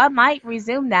 So I might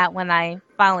resume that when I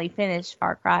finally finish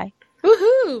Far Cry.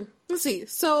 Woohoo! Let's see.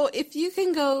 So if you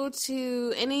can go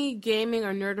to any gaming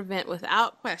or nerd event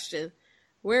without question,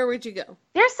 where would you go?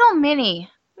 There's so many,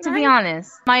 to be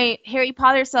honest. My Harry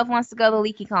Potter self wants to go to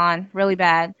LeakyCon really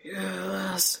bad.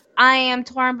 Yes. I am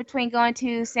torn between going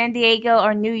to San Diego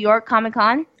or New York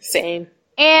Comic-Con. Same.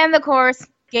 And, of course,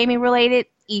 gaming-related,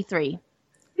 E3.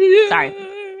 Yes.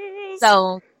 Sorry.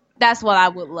 So, that's what I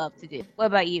would love to do. What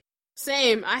about you?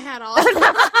 Same. I had all...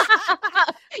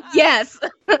 Yes.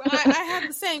 I had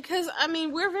the same, because,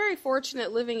 we're very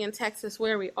fortunate living in Texas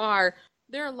where we are.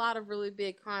 There are a lot of really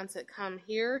big cons that come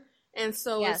here, and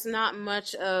so it's not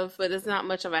much of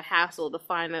a hassle to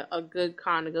find a good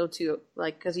con to go to,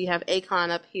 like, because you have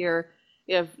A-Con up here,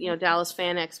 you have, Dallas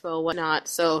Fan Expo, whatnot,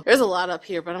 so there's a lot up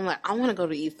here, but I'm like, I want to go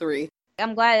to E3.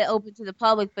 I'm glad it opened to the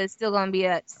public, but it's still going to be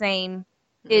the same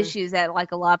issues that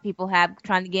like a lot of people have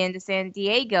trying to get into San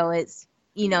Diego. It's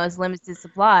it's limited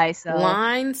supply. So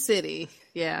Line City,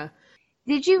 yeah.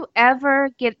 Did you ever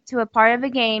get to a part of a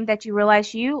game that you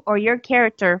realized you or your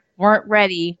character weren't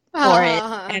ready for it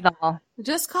at all?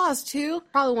 Just Cause 2,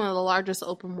 probably one of the largest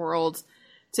open worlds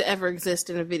to ever exist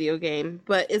in a video game,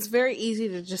 but it's very easy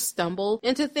to just stumble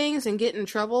into things and get in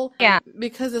trouble. Yeah.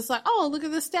 Because it's like, oh, look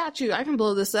at this statue, I can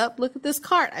blow this up. Look at this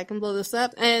cart, I can blow this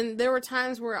up. And there were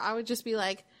times where I would just be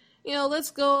like,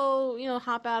 let's go,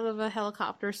 hop out of a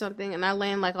helicopter or something, and I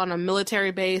land like on a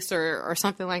military base or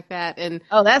something like that. And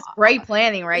oh, that's great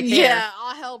planning right there. Yeah,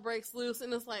 all hell breaks loose,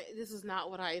 and it's like, this is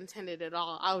not what I intended at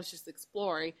all. I was just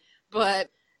exploring, but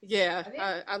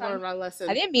yeah, I learned my lesson.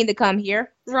 I didn't mean to come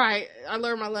here. Right. I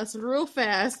learned my lesson real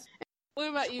fast. What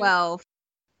about you? 12.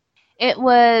 It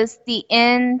was the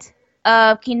end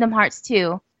of Kingdom Hearts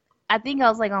 2. I think I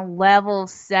was like on level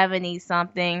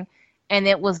 70-something, and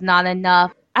it was not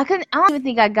enough. I don't even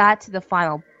think I got to the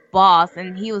final boss,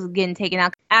 and he was getting taken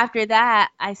out. After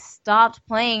that, I stopped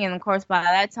playing, and of course, by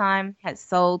that time, had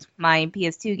sold my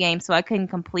PS2 game, so I couldn't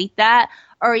complete that,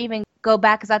 or even go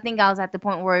back, because I think I was at the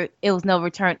point where it was no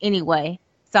return anyway,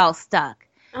 so I was stuck.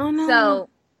 Oh, no. So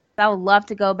I would love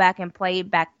to go back and play it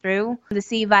back through to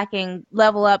see if I can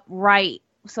level up right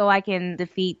so I can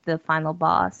defeat the final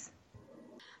boss.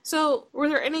 So, were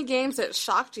there any games that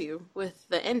shocked you with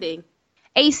the ending?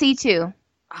 AC2.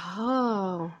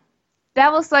 Oh.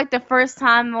 That was like the first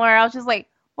time where I was just like,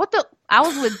 what the... I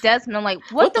was with Desmond, I'm like,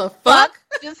 what the fuck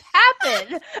just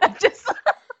happened? It's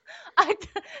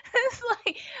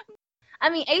like...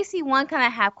 AC1 kind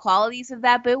of had qualities of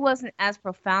that, but it wasn't as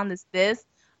profound as this.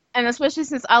 And especially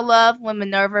since I love when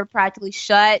Minerva practically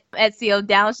shut Ezio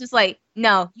down. It's just like,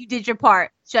 no, you did your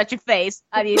part. Shut your face.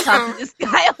 I need to talk to this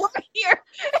guy over here.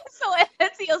 And so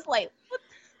Ezio's like,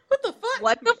 what the fuck?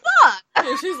 What the fuck?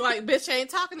 And she's like, bitch, I ain't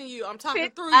talking to you. I'm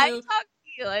talking through you. I ain't talking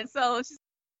to you. And so,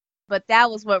 but that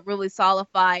was what really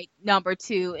solidified number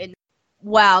 2. And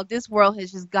wow, this world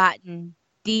has just gotten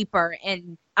deeper,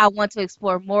 and I want to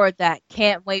explore more of that.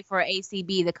 Can't wait for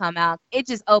ACB to come out. It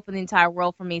just opened the entire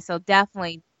world for me. So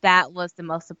definitely that was the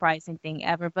most surprising thing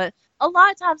ever. But a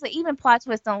lot of times, like, even plot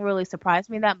twists don't really surprise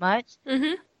me that much.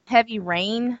 Mm-hmm. Heavy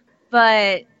Rain,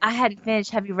 but I hadn't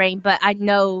finished Heavy Rain, but I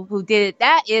know who did it.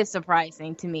 That is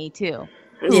surprising to me too.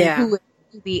 Who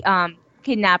the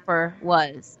kidnapper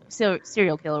was,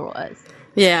 serial killer was.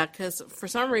 Yeah, because for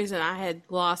some reason I had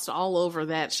glossed all over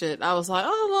that shit. I was like,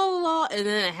 oh, la, la, la, and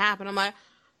then it happened. I'm like,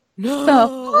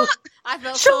 no. I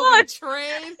felt so betrayed.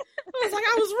 I was like,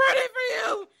 I was rooting for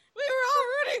you. We were all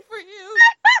rooting for you.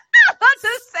 I was about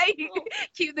to say,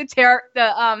 cue the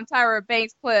Tyra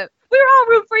Banks clip. We were all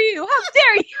rooting for you. How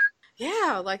dare you?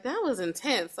 Yeah, like that was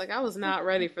intense. Like I was not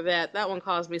ready for that. That one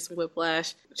caused me some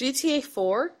whiplash. GTA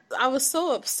 4, I was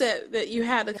so upset that you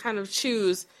had to kind of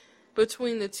choose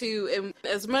between the two. And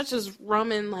as much as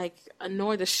Roman like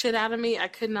annoyed the shit out of me, I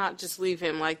could not just leave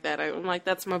him like that. I'm like,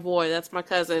 that's my boy. That's my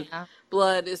cousin. Yeah.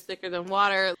 Blood is thicker than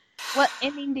water. What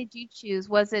ending did you choose?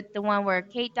 Was it the one where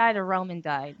Kate died or Roman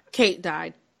died? Kate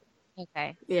died.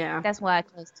 Okay. Yeah. That's why I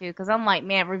chose too. Because I'm like,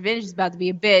 man, revenge is about to be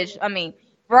a bitch. I mean,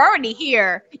 we're already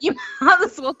here. You might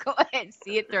as well go ahead and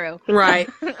see it through. Right.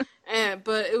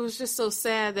 But it was just so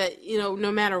sad that, you know,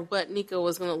 no matter what, Nico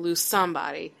was going to lose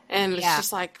somebody. And it's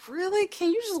just like, really?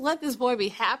 Can you just let this boy be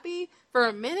happy for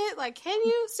a minute? Like, can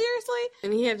you? Seriously?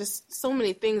 And he had just so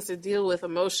many things to deal with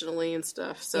emotionally and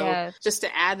stuff. So just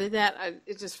to add to that,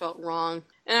 it just felt wrong.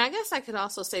 And I guess I could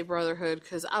also say Brotherhood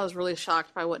because I was really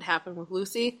shocked by what happened with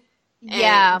Lucy.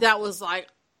 And that was like,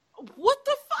 what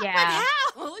the fuck? Yeah. Like,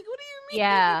 how? Like, what do you mean?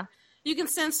 Yeah. You can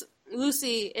sense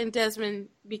Lucy and Desmond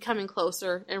becoming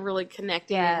closer and really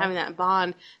connecting and having that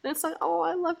bond. And it's like, oh,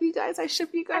 I love you guys. I ship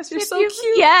you guys. You're so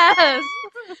cute. Yes.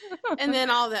 And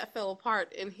then all that fell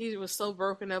apart, and he was so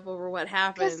broken up over what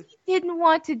happened. Because he didn't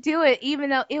want to do it, even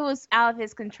though it was out of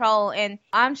his control. And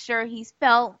I'm sure he's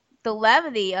felt the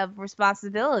levity of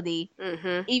responsibility,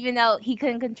 even though he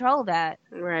couldn't control that.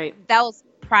 Right. That was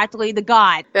practically the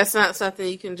God. That's not something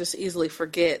you can just easily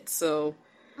forget, so...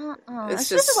 It's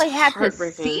just really had to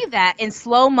see that in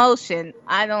slow motion.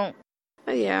 I don't.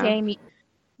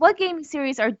 What gaming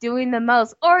series are doing the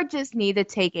most, or just need to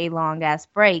take a long ass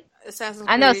break?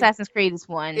 I know Assassin's Creed is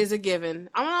one. Is a given.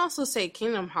 I'm gonna also say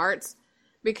Kingdom Hearts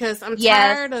because I'm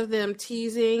tired of them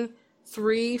teasing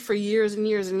 3 for years and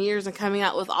years and years and coming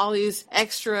out with all these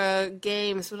extra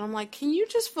games. But I'm like, can you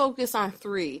just focus on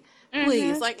 3?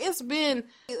 Please, like it's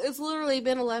literally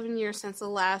been 11 years since the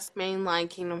last mainline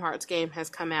Kingdom Hearts game has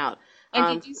come out.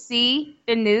 And did you see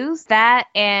the news that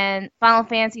and Final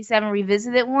Fantasy VII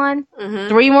Revisited one?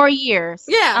 3 more years.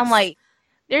 Yeah, I'm like,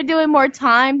 they're doing more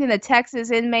time than a Texas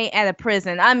inmate at a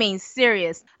prison. I mean,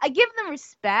 serious. I give them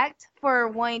respect for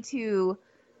wanting to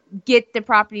get the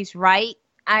properties right.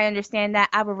 I understand that.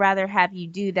 I would rather have you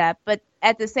do that, but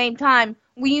at the same time,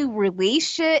 when you release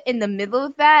shit in the middle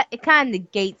of that, it kind of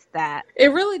negates that.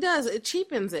 It really does. It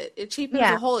cheapens it. It cheapens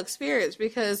the whole experience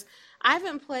because I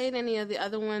haven't played any of the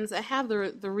other ones. I have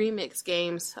the remix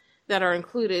games that are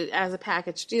included as a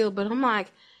package deal, but I'm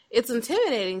like, it's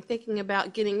intimidating thinking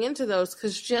about getting into those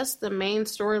because just the main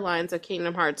storylines of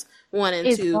Kingdom Hearts 1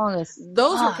 and 2,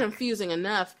 those were confusing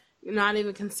enough. Not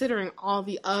even considering all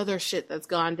the other shit that's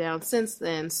gone down since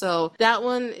then. So that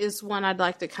one is one I'd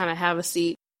like to kind of have a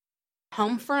seat.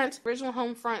 Homefront, original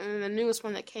Homefront, and the newest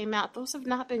one that came out, those have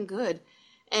not been good.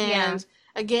 And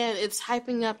again, it's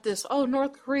hyping up this,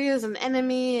 North Korea is an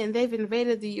enemy and they've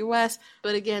invaded the U.S.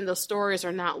 But again, those stories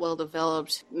are not well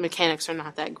developed. Mechanics are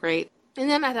not that great. And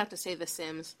then I'd have to say The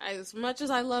Sims. As much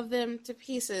as I love them to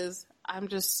pieces, I'm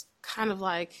just kind of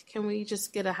like, can we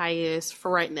just get a hiatus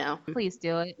for right now? Please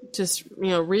do it. Just,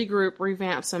 regroup,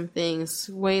 revamp some things,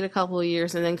 wait a couple of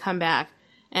years, and then come back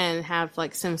and have,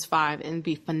 like, Sims 5 and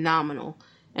be phenomenal.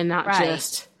 And not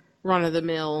just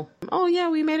run-of-the-mill,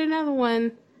 we made another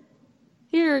one.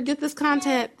 Here, get this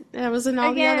content that was in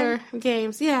all the other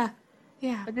games. Yeah.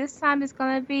 But this time it's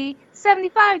going to be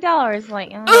 $75.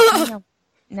 Like,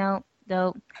 no.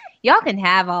 Y'all can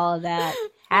have all of that.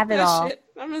 Have it all. Shit.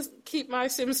 I'm going to keep my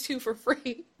Sims 2 for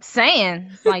free.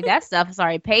 Saying. Like, that stuff is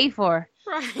already paid for.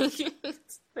 Right.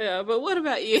 Yeah, but what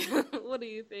about you? What do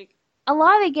you think? A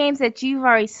lot of the games that you've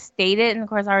already stated, and of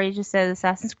course I already just said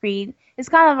Assassin's Creed, is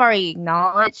kind of already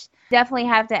acknowledged. Definitely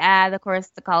have to add, of course,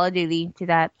 the Call of Duty to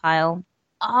that pile.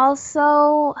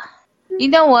 Also, you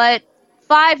know what?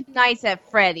 Five Nights at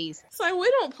Freddy's. It's like, we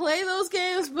don't play those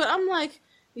games, but I'm like,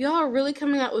 y'all are really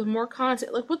coming out with more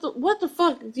content. Like, what the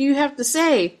fuck do you have to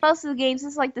say? Most of the games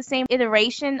is like the same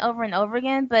iteration over and over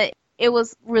again, but it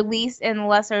was released in a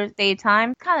lesser day of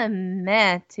time. Kind of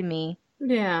meh to me.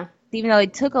 Yeah. Even though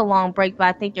it took a long break, but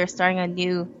I think they're starting a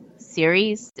new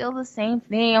series. Still the same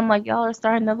thing. I'm like, y'all are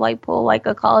starting to like pull like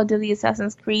a Call of Duty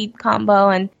Assassin's Creed combo,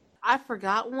 and I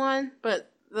forgot one,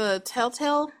 but the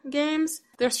Telltale games,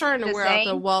 they're starting to wear out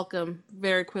their welcome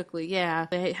very quickly. Yeah,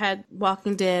 they had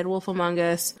Walking Dead, Wolf Among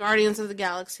Us, Guardians of the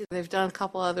Galaxy. They've done a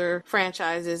couple other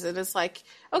franchises, and it's like,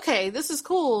 okay, this is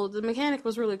cool. The mechanic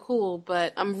was really cool,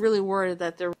 but I'm really worried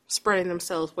that they're spreading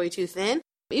themselves way too thin.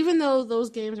 Even though those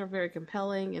games are very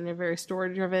compelling and they're very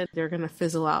story-driven, they're going to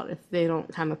fizzle out if they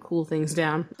don't kind of cool things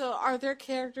down. So are there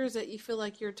characters that you feel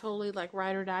like you're totally like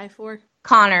ride or die for?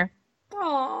 Connor.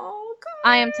 Oh,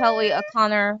 Connor. I am totally a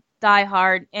Connor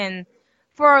diehard, and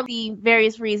for the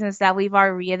various reasons that we've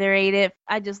already reiterated,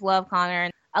 I just love Connor,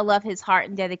 and I love his heart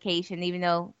and dedication, even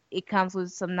though it comes with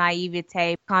some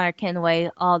naivete. Connor can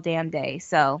wait all damn day,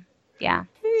 so yeah.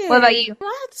 What about you? Well,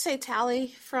 I have to say Tally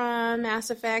from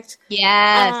Mass Effect.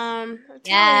 Yes.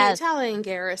 Tally and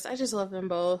Garrus. I just love them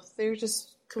both. They're just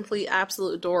complete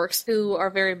absolute dorks who are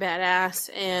very badass,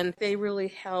 and they really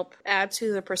help add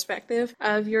to the perspective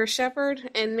of your shepherd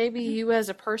and maybe you as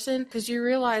a person, because you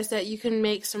realize that you can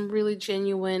make some really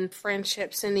genuine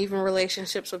friendships and even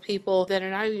relationships with people that are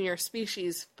not even your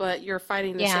species, but you're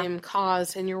fighting the same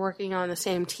cause and you're working on the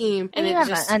same team, and you have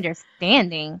an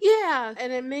understanding. Yeah,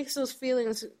 and it makes those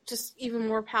feelings just even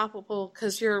more palpable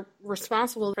because you're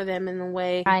responsible for them in a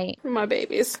way. Right. My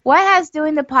babies. What has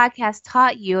doing the podcast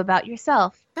taught you about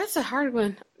yourself? That's a hard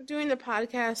one. Doing the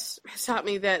podcast has taught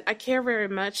me that I care very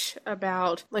much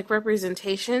about like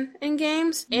representation in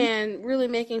games and really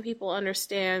making people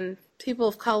understand people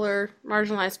of color,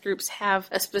 marginalized groups have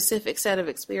a specific set of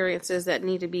experiences that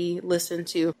need to be listened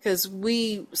to because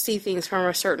we see things from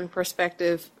a certain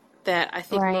perspective that I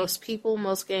think most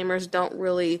gamers don't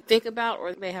really think about,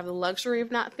 or they have the luxury of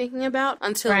not thinking about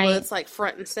until it's like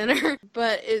front and center.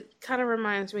 But it kind of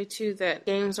reminds me too that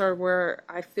games are where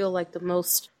I feel like the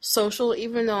most social,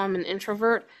 even though I'm an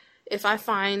introvert. If I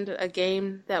find a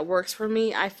game that works for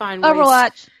me, I find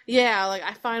Overwatch.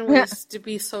 I find ways to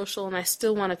be social, and I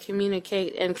still want to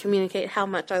communicate how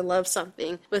much I love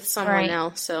something with someone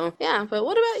else. So yeah, but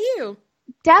what about you?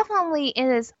 Definitely it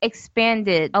has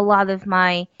expanded a lot of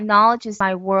my knowledge in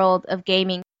my world of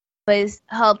gaming, but it's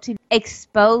helped to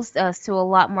expose us to a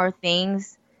lot more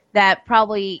things that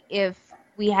probably if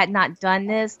we had not done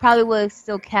this, probably would have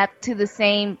still kept to the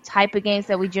same type of games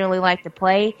that we generally like to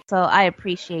play. So I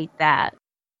appreciate that.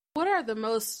 What are the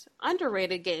most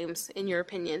underrated games in your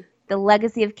opinion? The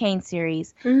Legacy of Kain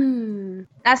series.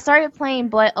 I started playing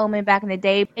Blood Omen back in the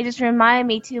day. It just reminded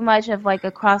me too much of like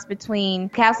a cross between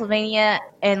Castlevania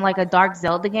and like a Dark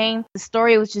Zelda game. The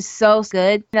story was just so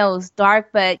good. You know, it was dark,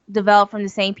 but developed from the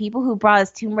same people who brought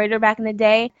us Tomb Raider back in the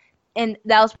day. And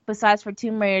that was, besides for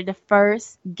Tomb Raider, the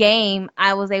first game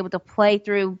I was able to play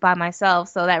through by myself.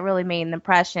 So that really made an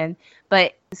impression.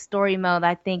 But the story mode,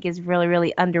 I think, is really,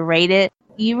 really underrated.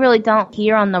 You really don't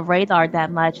hear on the radar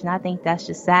that much, and I think that's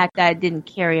just sad that it didn't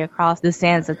carry across the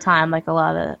sands of time like a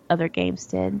lot of other games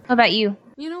did. How about you?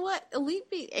 You know what? Elite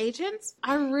Beat Agents?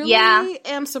 I really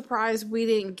am surprised we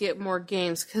didn't get more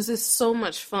games because it's so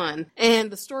much fun. And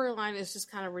the storyline is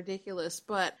just kind of ridiculous,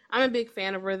 but I'm a big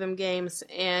fan of rhythm games,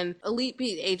 and Elite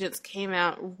Beat Agents came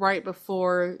out right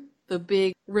before the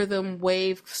big rhythm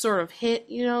wave sort of hit,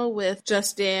 you know, with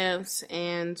Just Dance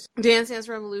and Dance Dance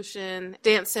Revolution,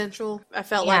 Dance Central. I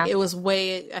felt like it was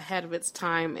way ahead of its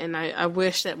time, and I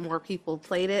wish that more people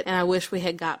played it, and I wish we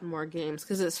had gotten more games,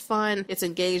 because it's fun, it's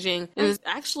engaging, and it's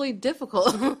actually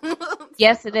difficult.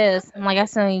 Yes, it is. And like I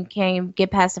said, you can't get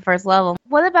past the first level.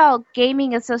 What about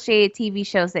gaming-associated TV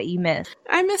shows that you miss?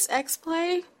 I miss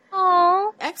X-Play.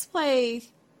 Aww. X-Play,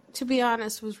 to be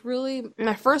honest, was really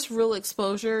my first real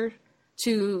exposure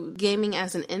to gaming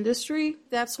as an industry.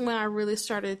 That's when I really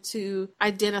started to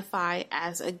identify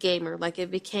as a gamer. Like, it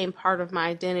became part of my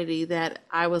identity that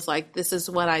I was like, this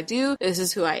is what I do, this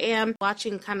is who I am.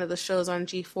 Watching kind of the shows on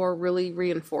G4 really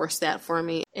reinforced that for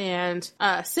me. And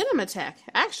Cinematech,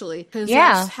 actually, because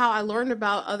that's how I learned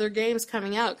about other games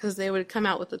coming out, because they would come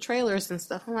out with the trailers and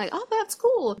stuff. I'm like, oh, that's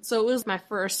cool. So it was my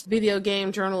first video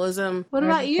game journalism. What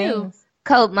about you?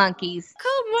 Code Monkeys.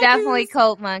 Definitely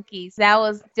Code Monkeys. That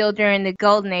was still during the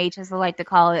golden age, as I like to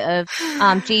call it, of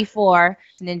G4,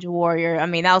 Ninja Warrior. I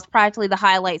mean, that was practically the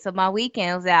highlights of my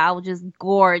weekends, that I would just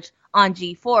gorge on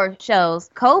G4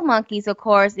 shows. Code Monkeys, of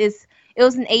course, it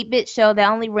was an 8-bit show that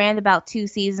only ran about 2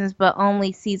 seasons, but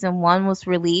only season 1 was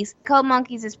released. Code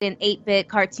Monkeys has been an 8-bit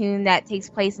cartoon that takes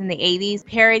place in the 80s.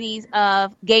 Parodies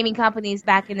of gaming companies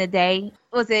back in the day.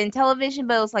 It was in television,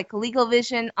 but it was like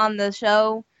ColecoVision on the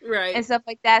show. Right. And stuff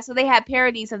like that. So they had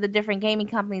parodies of the different gaming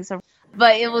companies.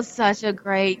 But it was such a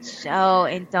great show.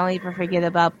 And don't even forget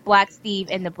about Black Steve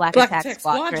and the Black Attack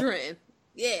Squadron.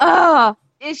 Yeah. Oh,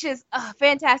 It's just a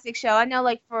fantastic show. I know,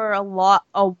 like, for a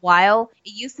while,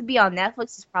 it used to be on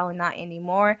Netflix. It's probably not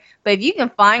anymore. But if you can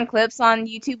find clips on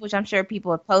YouTube, which I'm sure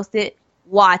people have posted,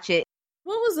 watch it.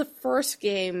 What was the first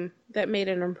game that made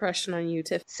an impression on you,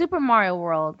 Tiff? Super Mario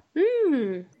World.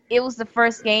 It was the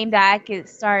first game that I could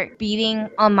start beating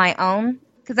on my own.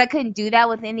 Because I couldn't do that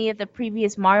with any of the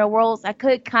previous Mario Worlds. I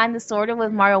could kind of sort of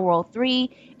with Mario World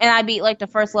 3. And I beat, like, the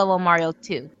first level of Mario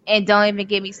 2. And don't even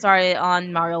get me started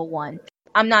on Mario 1.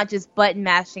 I'm not just button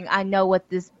mashing. I know what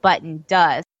this button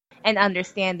does and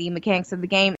understand the mechanics of the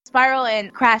game. Spyro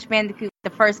and Crash Bandicoot, the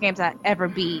first games I ever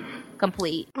beat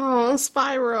complete. Oh,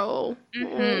 Spyro.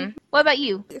 What about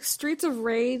you? Streets of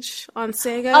Rage on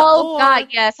Sega. Oh, God,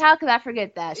 yes. How could I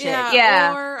forget that shit?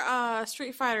 Yeah. Or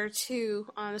Street Fighter 2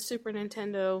 on the Super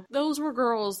Nintendo. Those were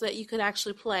girls that you could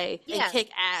actually play and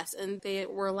kick ass. And they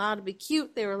were allowed to be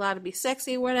cute. They were allowed to be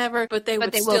sexy, whatever. But they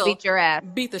would still beat your ass.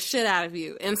 Beat the shit out of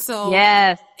you. And so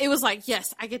it was like,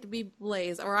 yes, I get to be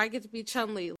Blaze or I get to be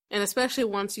Chun-Li. And especially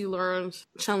once you learned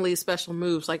Chun-Li's special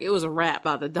moves, like it was a rap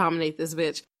about to dominate this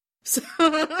bitch. So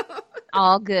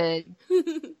all good.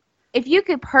 If you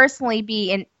could personally be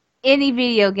in any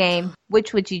video game,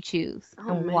 which would you choose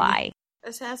and why?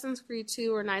 Assassin's Creed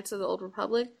 2 or Knights of the Old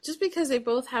Republic, just because they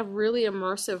both have really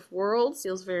immersive worlds,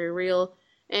 feels very real.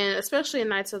 And especially in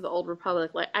Knights of the Old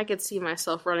Republic, like I could see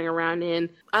myself running around in.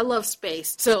 I love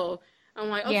space, so I'm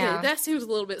like, okay, that seems a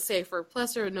little bit safer.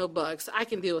 Plus, there are no bugs. I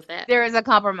can deal with that. There is a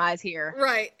compromise here.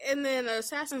 Right. And then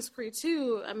Assassin's Creed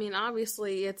 2, I mean,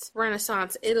 obviously, it's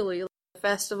Renaissance Italy.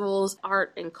 Festivals,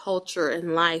 art, and culture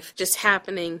and life just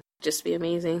happening. Just be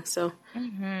amazing. So,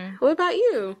 What about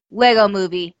you? Lego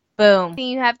Movie. Boom. The thing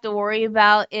you have to worry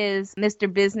about is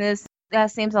Mr. Business.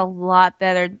 That seems a lot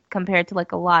better compared to,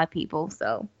 like, a lot of people.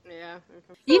 So, yeah.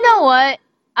 You know what?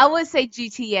 I would say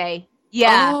GTA.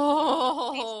 Yeah.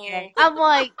 Oh. I'm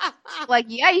like,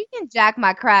 yeah, you can jack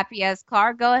my crappy ass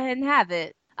car. Go ahead and have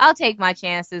it. I'll take my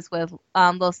chances with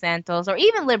Los Santos or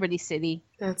even Liberty City.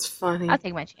 That's funny. I'll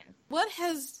take my chance. What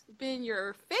has been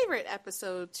your favorite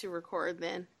episode to record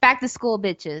then? Back to School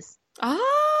Bitches.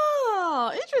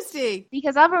 Oh, interesting.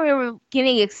 Because I remember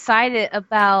getting excited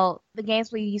about the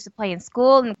games we used to play in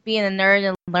school and being a nerd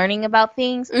and learning about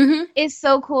things. It's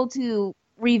so cool to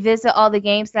revisit all the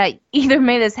games that either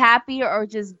made us happy or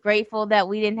just grateful that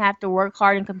we didn't have to work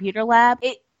hard in computer lab.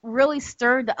 It really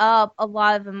stirred up a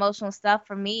lot of emotional stuff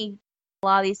for me. A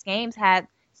lot of these games had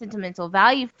sentimental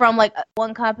value from like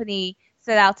one company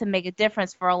set out to make a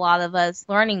difference for a lot of us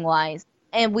learning wise.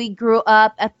 And we grew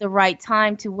up at the right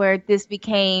time to where this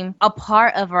became a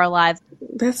part of our lives.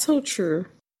 That's so true.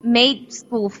 Made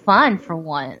school fun for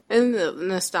one. And the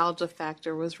nostalgia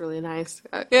factor was really nice.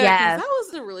 That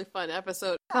was a really fun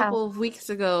episode. A couple of weeks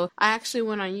ago, I actually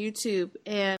went on YouTube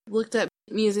and looked up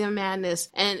Museum Madness.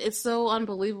 And it's so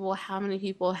unbelievable how many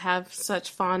people have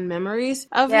such fond memories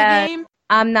of the game.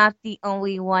 I'm not the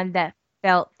only one that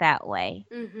felt that way.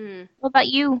 What about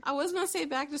you? I was going to say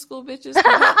Back to School Bitches.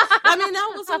 I mean,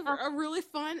 that was a really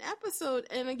fun episode.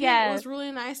 And again, it was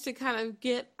really nice to kind of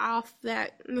get off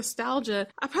that nostalgia.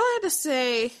 I probably had to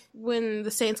say when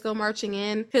the Saints Go Marching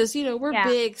In, because, you know, we're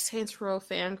big Saints Row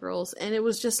fangirls. And it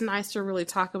was just nice to really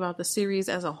talk about the series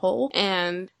as a whole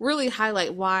and really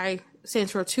highlight why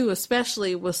Saints Row 2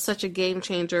 especially was such a game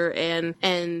changer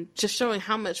and just showing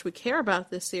how much we care about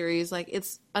this series. Like,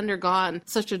 it's undergone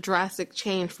such a drastic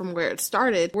change from where it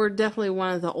started. We're definitely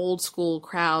one of the old school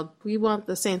crowd. We want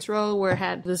the Saints Row where it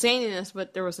had the zaniness,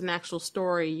 but there was an actual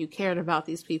story. You cared about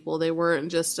these people. They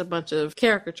weren't just a bunch of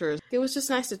caricatures. It was just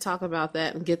nice to talk about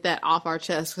that and get that off our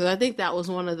chest, because I think that was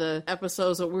one of the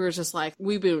episodes that we were just like,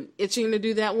 we've been itching to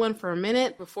do that one for a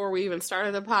minute before we even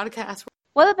started the podcast.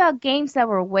 What about games that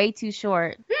were way too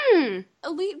short?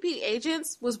 Elite Beat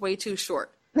Agents was way too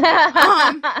short.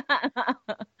 That's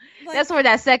where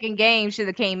that second game should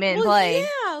have came in play.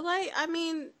 Yeah, like, I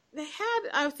mean, they had,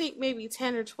 I think, maybe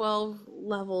 10 or 12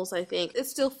 levels, I think. It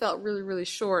still felt really, really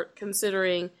short,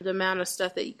 considering the amount of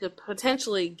stuff that you could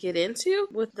potentially get into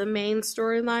with the main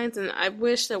storylines, and I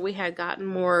wish that we had gotten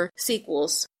more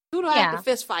sequels. Who do I have to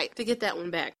fist fight to get that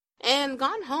one back? And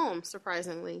Gone Home,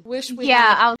 surprisingly. Wish we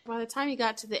had, by the time you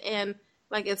got to the end,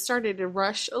 like, it started to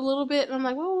rush a little bit, and I'm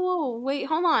like, whoa, wait,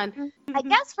 hold on. I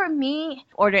guess for me,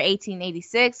 Order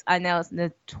 1886, I know it's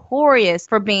notorious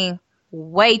for being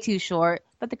way too short,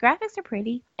 but the graphics are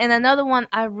pretty. And another one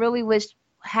I really wish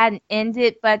hadn't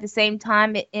ended, but at the same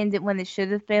time, it ended when it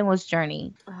should have been, was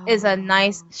Journey. It's a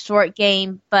nice, short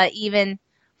game, but even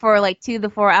for like 2 to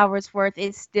 4 hours worth,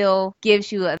 it still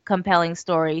gives you a compelling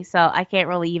story. So I can't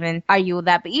really even argue with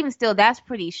that. But even still, that's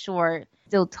pretty short.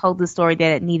 Still told the story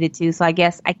that it needed to. So I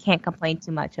guess I can't complain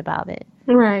too much about it.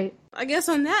 Right. I guess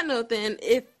on that note then,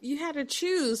 if you had to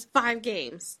choose 5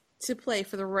 games to play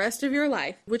for the rest of your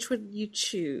life, which would you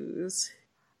choose?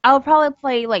 I would probably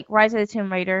play like Rise of the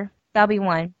Tomb Raider. That'll be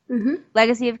one. Mm-hmm.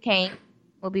 Legacy of Kain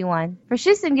will be one. For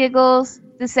shits and giggles,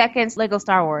 the second's Lego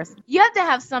Star Wars. You have to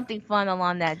have something fun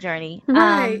along that journey.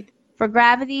 Right. For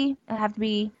Gravity, it'll have to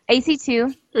be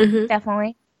AC2. Mm-hmm.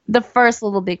 Definitely. The first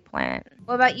Little Big Planet.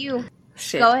 What about you?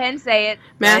 Shit. Go ahead and say it.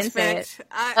 Mass Effect.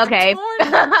 Okay.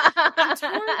 I'm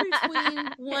torn between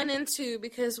 1 and 2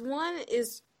 because 1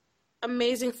 is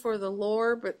amazing for the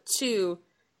lore, but 2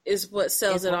 is what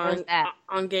sells it on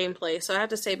gameplay. So I have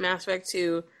to say Mass Effect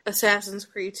 2, Assassin's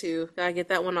Creed 2. Gotta get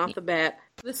that one off the bat.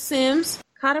 The Sims,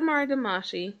 Katamari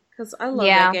Damacy, because I love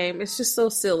that game. It's just so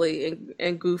silly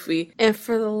and goofy. And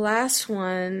for the last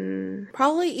one,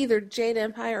 probably either Jade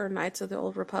Empire or Knights of the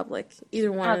Old Republic.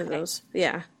 Either one of those.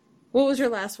 Yeah. What was your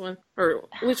last one? Or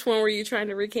which one were you trying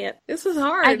to recant? This is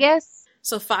hard. I guess.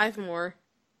 So 5 more.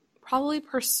 Probably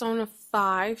Persona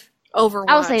 5. Overwatch.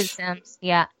 I would say The Sims.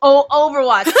 Yeah. Oh,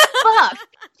 Overwatch.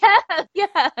 Fuck.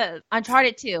 Yes.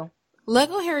 Uncharted 2.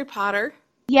 Lego Harry Potter.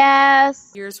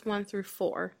 Yes. Years 1 through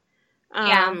 4.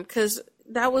 Yeah. Because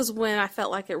that was when I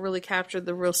felt like it really captured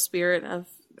the real spirit of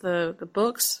the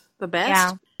books the best.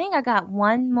 Yeah. I think I got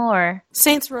one more.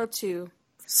 Saints Row 2.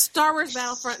 Star Wars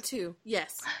Battlefront 2.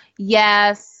 Yes.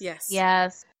 Yes. Yes.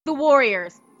 Yes. The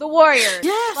Warriors. The Warriors.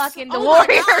 Yes. Fucking the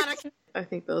Warriors. I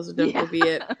think those would definitely be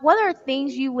it. What are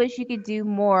things you wish you could do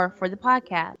more for the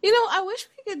podcast? You know, I wish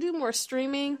we could do more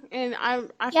streaming, and I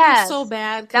feel so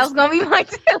bad. That was going to be mine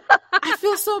too. I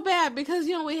feel so bad because,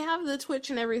 you know, we have the Twitch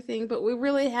and everything, but we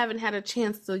really haven't had a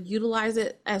chance to utilize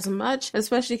it as much,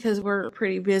 especially because we're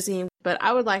pretty busy. But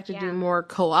I would like to do more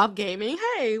co-op gaming.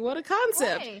 Hey, what a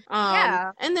concept. Hey.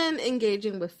 And then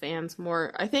engaging with fans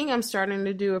more. I think I'm starting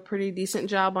to do a pretty decent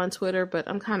job on Twitter, but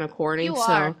I'm kind of corny. You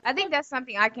are. I think that's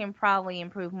something I can probably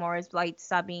improve more is like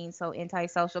stop being so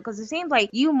antisocial because it seems like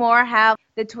you more have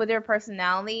the Twitter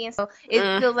personality. And so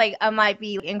it feels like I might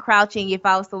be encroaching if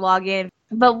I was to log in.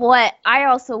 But what I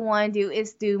also want to do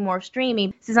is do more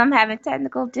streaming. Since I'm having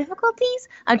technical difficulties,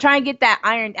 I'm trying to get that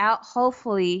ironed out,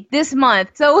 hopefully, this month.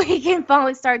 So we can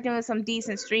finally start doing some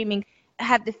decent streaming. I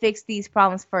have to fix these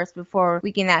problems first before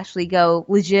we can actually go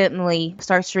legitimately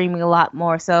start streaming a lot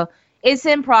more. So it's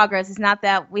in progress. It's not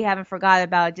that we haven't forgot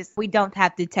about it. Just we don't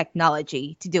have the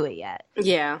technology to do it yet.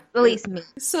 Yeah. At least me.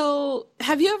 So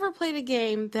have you ever played a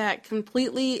game that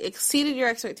completely exceeded your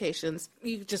expectations?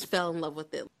 You just fell in love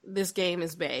with it. This game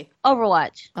is bae.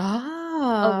 Overwatch.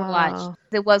 Overwatch.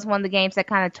 It was one of the games that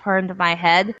kind of turned my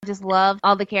head. I just loved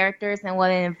all the characters and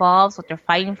what it involves, what they're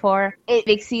fighting for. It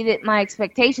exceeded my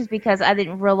expectations because I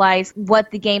didn't realize what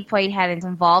the gameplay had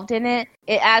involved in it.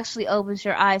 It actually opens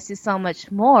your eyes to so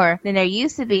much more than there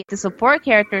used to be. The support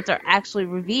characters are actually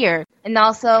revered. And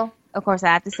also, of course, I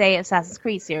have to say Assassin's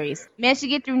Creed series. Managed to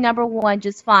get through number 1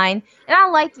 just fine. And I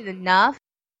liked it enough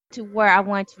to where I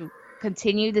wanted to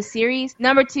continue the series.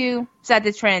 Number 2 set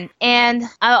the trend. And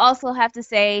I also have to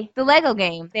say the Lego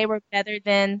game. They were better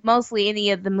than mostly any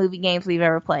of the movie games we've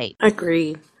ever played.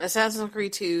 Agreed. Assassin's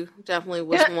Creed 2 definitely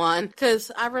was one.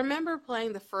 Because I remember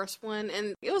playing the first one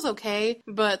and it was okay,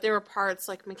 but there were parts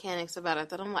like mechanics about it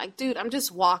that I'm like, dude, I'm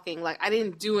just walking. Like, I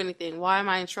didn't do anything. Why am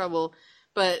I in trouble?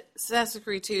 But Assassin's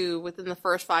Creed 2, within the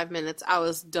first 5 minutes, I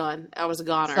was done. I was a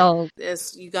goner. So,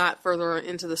 as you got further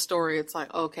into the story, it's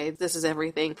like, okay, this is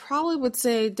everything. Probably would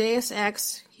say Deus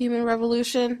Ex Human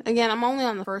Revolution. Again, I'm only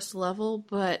on the first level,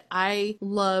 but I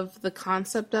love the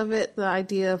concept of it, the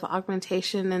idea of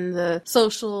augmentation and the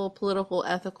social, political,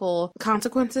 ethical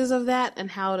consequences of that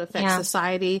and how it affects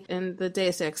society. And the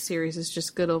Deus Ex series is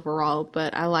just good overall,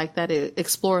 but I like that it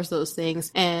explores those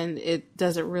things and it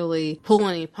doesn't really pull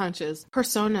any punches.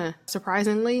 Persona,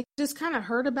 surprisingly, just kind of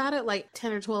heard about it like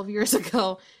 10 or 12 years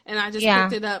ago, and I just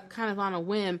picked it up kind of on a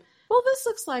whim. Well, this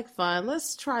looks like fun.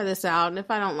 Let's try this out. And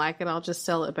if I don't like it, I'll just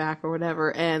sell it back or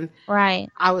whatever. And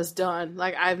I was done.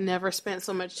 Like, I've never spent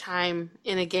so much time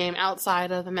in a game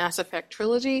outside of the Mass Effect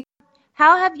trilogy.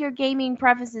 How have your gaming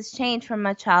preferences changed from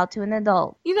a child to an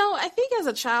adult? You know, I think as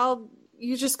a child,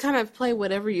 you just kind of play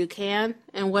whatever you can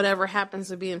and whatever happens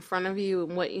to be in front of you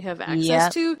and what you have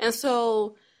access to. And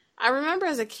so I remember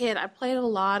as a kid, I played a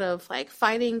lot of like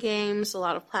fighting games, a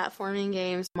lot of platforming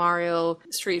games, Mario,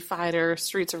 Street Fighter,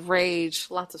 Streets of Rage,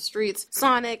 lots of Streets,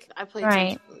 Sonic. I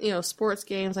played some, sports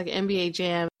games like NBA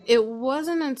Jam. It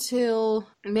wasn't until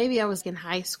maybe I was in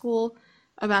high school,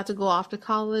 about to go off to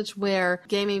college, where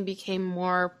gaming became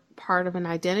more part of an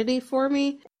identity for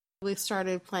me. We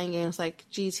started playing games like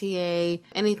GTA,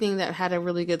 anything that had a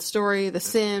really good story, The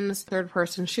Sims,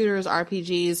 third-person shooters,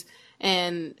 RPGs.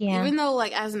 And even though,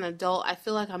 like, as an adult, I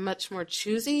feel like I'm much more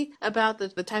choosy about the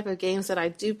type of games that I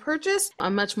do purchase,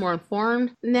 I'm much more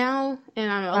informed now,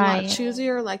 and I'm a lot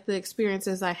choosier. Like, the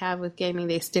experiences I have with gaming,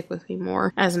 they stick with me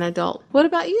more as an adult. What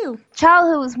about you?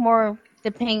 Childhood was more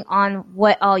depending on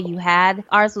what all you had.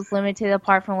 Ours was limited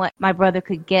apart from what my brother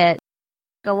could get.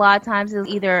 A lot of times it was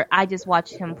either I just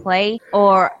watched him play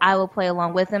or I would play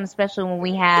along with him, especially when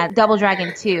we had Double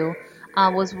Dragon 2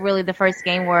 was really the first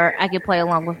game where I could play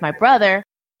along with my brother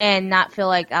and not feel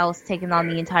like I was taking on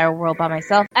the entire world by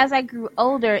myself. As I grew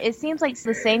older, it seems like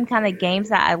the same kind of games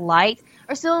that I liked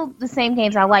are still the same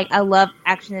games I like. I love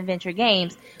action-adventure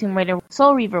games, Tomb Raider,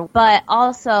 Soul Reaver, but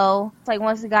also it's like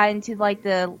once I got into like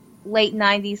the late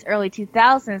 90s, early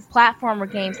 2000s,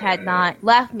 platformer games had not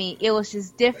left me. It was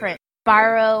just different.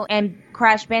 Spyro and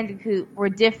Crash Bandicoot were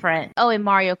different. Oh, and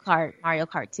Mario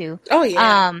Kart 2. Oh,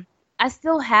 yeah. I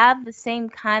still have the same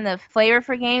kind of flavor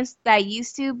for games that I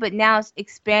used to, but now it's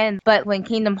expanded. But when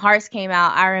Kingdom Hearts came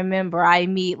out, I remember I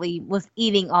immediately was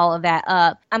eating all of that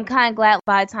up. I'm kind of glad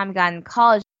by the time I got in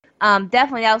college,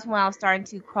 definitely that was when I was starting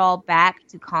to crawl back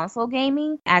to console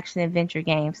gaming, action-adventure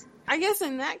games. I guess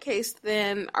in that case,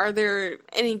 then, are there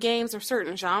any games or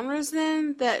certain genres,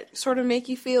 then, that sort of make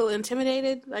you feel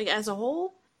intimidated, like, as a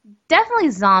whole? Definitely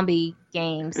zombie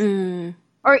games.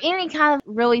 Or any kind of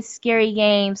really scary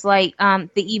games, like The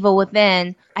Evil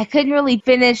Within. I couldn't really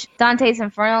finish Dante's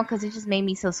Inferno because it just made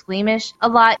me so squeamish a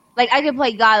lot. Like, I could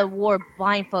play God of War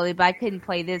blindfolded, but I couldn't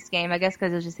play this game, I guess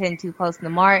because it was just hitting too close to the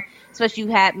mark. Especially you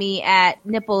had me at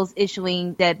nipples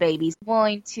issuing dead babies.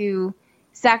 Willing to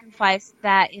sacrifice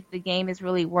that if the game is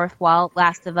really worthwhile,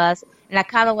 Last of Us. And I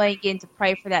kind of want to get into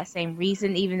Prey for that same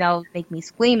reason, even though it makes me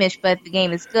squeamish. But if the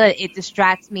game is good, it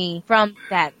distracts me from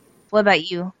that. What about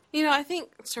you? You know, I think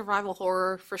survival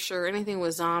horror, for sure. Anything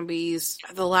with zombies.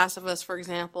 The Last of Us, for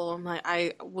example. I'm like,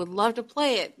 I would love to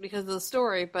play it because of the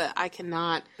story, but I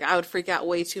cannot. I would freak out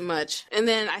way too much. And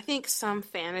then I think some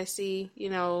fantasy, you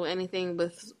know, anything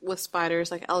with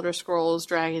spiders, like Elder Scrolls,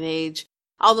 Dragon Age.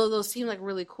 Although those seem like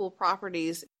really cool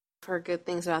properties, I've heard good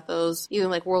things about those.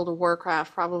 Even like World of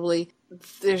Warcraft, probably.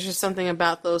 There's just something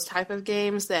about those type of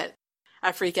games that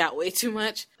I freak out way too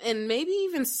much. And maybe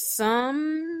even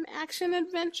some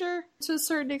action-adventure to a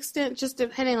certain extent, just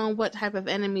depending on what type of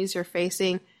enemies you're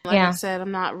facing. Like I said,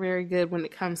 I'm not very good when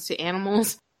it comes to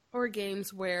animals. Or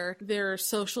games where their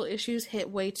social issues hit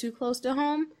way too close to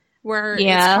home. Where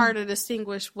it's hard to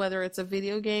distinguish whether it's a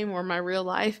video game or my real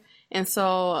life. And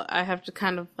so I have to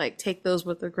kind of like take those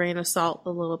with a grain of salt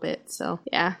a little bit. So,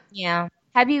 yeah. Yeah.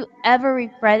 Have you ever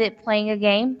regretted playing a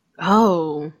game?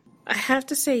 Oh, I have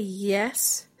to say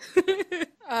yes.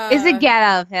 Is it Get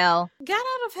Out of Hell? Get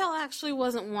Out of Hell actually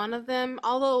wasn't one of them.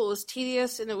 Although it was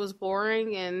tedious and it was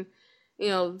boring and, you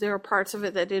know, there were parts of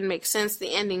it that didn't make sense.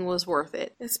 The ending was worth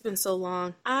it. It's been so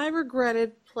long. I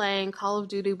regretted playing Call of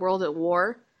Duty World at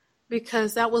War.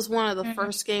 Because that was one of the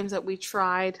first games that we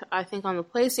tried, I think, on the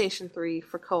PlayStation 3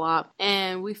 for co-op.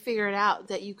 And we figured out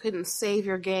that you couldn't save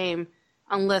your game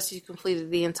unless you completed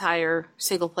the entire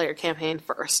single-player campaign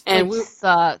first. And Which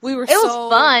sucked. It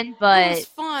was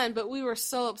fun, but we were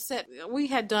so upset. We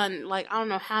had done, like, I don't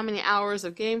know how many hours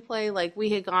of gameplay. Like, we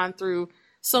had gone through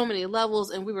so many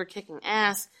levels, and we were kicking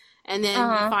ass. And then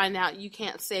you find out you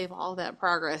can't save all that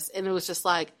progress. And it was just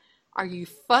like, are you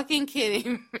fucking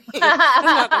kidding me? I'm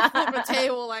about to flip a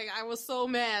table. Like, I was so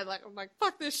mad. Like, I'm like,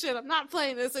 fuck this shit. I'm not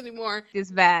playing this anymore. It's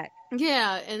bad.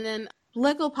 Yeah, and then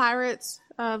Lego Pirates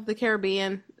of the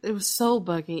Caribbean. It was so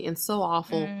buggy and so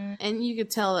awful. And you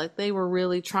could tell that they were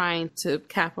really trying to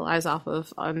capitalize off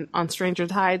of on Stranger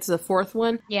Tides, the fourth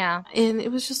one. Yeah. And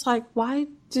it was just like, why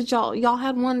did y'all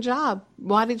had one job.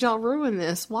 Why did y'all ruin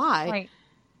this? Why? Like,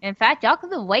 in fact, y'all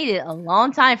could have waited a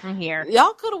long time from here.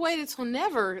 Y'all could have waited till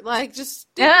never. Like, just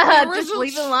just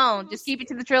leave it alone. Just keep it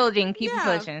to the trilogy and keep it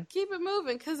pushing. Keep it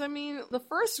moving. Because, I mean, the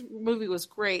first movie was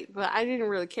great, but I didn't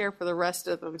really care for the rest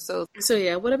of them. So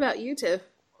yeah, what about you, Tiff?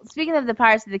 Speaking of the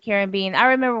Pirates of the Caribbean, I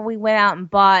remember we went out and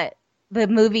bought the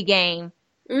movie game,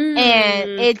 and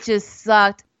it just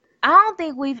sucked. I don't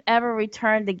think we've ever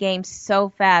returned the game so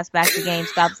fast back to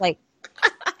GameStop. It's like,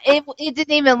 it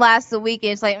didn't even last a week.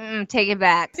 It's like, take it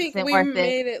back. I think we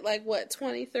made it like,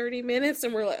 20, 30 minutes,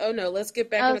 and we're like, oh no, let's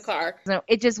get back in the car.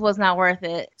 It just was not worth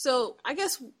it. So, I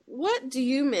guess, what do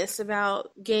you miss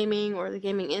about gaming or the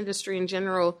gaming industry in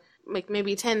general, like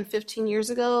maybe 10, 15 years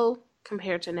ago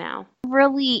compared to now?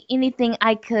 Really anything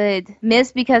I could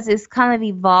miss because it's kind of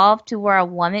evolved to where I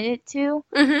wanted it to.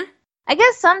 I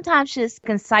guess sometimes just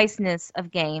conciseness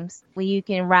of games, where you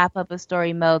can wrap up a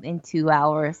story mode in 2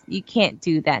 hours. You can't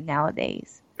do that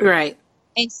nowadays. Right.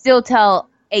 And still tell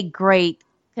a great,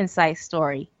 concise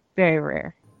story. Very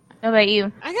rare. What about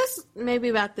you? I guess maybe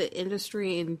about the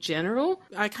industry in general.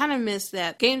 I kind of miss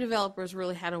that game developers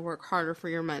really had to work harder for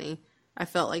your money. I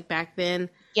felt like back then.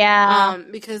 Yeah.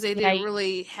 Because they didn't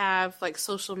really have like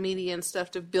social media and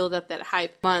stuff to build up that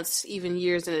hype months, even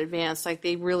years in advance. Like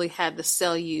they really had to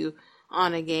sell you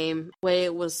on a game. The way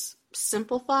it was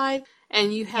simplified,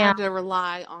 and you had to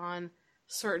rely on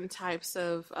certain types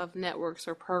of networks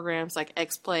or programs like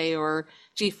XPlay or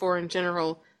G4 in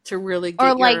general to really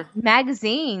get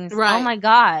magazines. Right. Oh my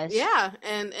gosh. Yeah,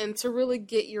 and to really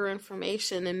get your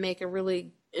information and make a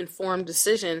really informed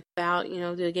decision about,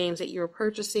 the games that you were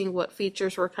purchasing, what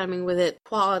features were coming with it.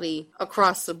 Quality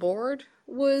across the board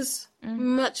was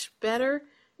much better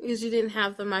because you didn't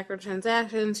have the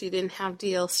microtransactions, you didn't have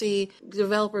DLC.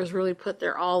 Developers really put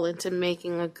their all into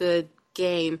making a good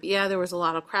game. Yeah, there was a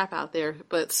lot of crap out there,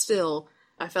 but still,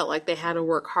 I felt like they had to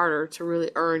work harder to really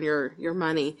earn your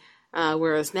money.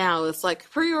 Whereas now it's like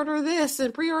pre-order this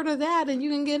and pre-order that and you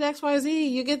can get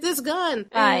XYZ, you get this gun.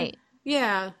 Right.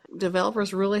 Yeah,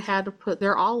 developers really had to put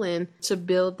their all in to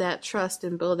build that trust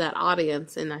and build that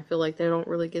audience, and I feel like they don't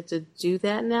really get to do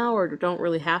that now, or don't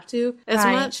really have to as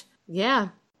much. Yeah.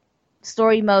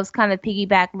 Story modes kind of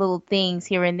piggyback little things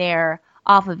here and there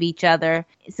off of each other.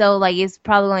 So, like, it's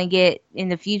probably going to get, in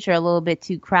the future, a little bit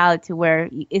too crowded to where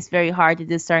it's very hard to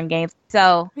discern games.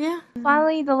 So,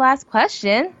 finally, the last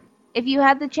question. If you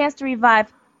had the chance to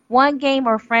revive one game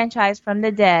or franchise from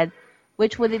the dead,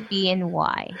 which would it be and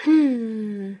why?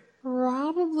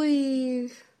 Probably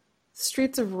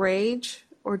Streets of Rage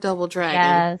or Double Dragon.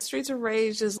 Yes. Streets of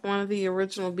Rage is one of the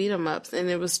original beat-em-ups, and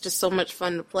it was just so much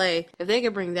fun to play. If they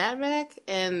could bring that back,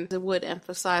 and it would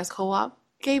emphasize co-op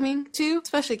gaming too,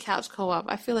 especially couch co-op.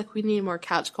 I feel like we need more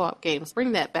couch co-op games.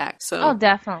 Bring that back. So. Oh,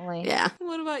 definitely. Yeah.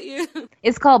 What about you?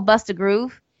 It's called Bust a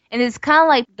Groove. And it's kind of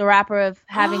like the rapper of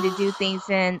having to do things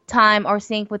in time or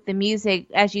sync with the music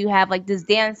as you have like this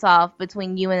dance off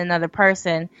between you and another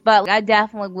person. But I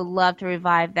definitely would love to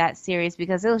revive that series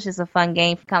because it was just a fun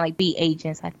game, kind of like Beat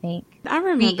Agents, I think. I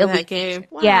remember that game.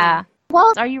 Wow. Yeah.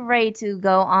 Well, are you ready to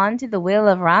go on to the Wheel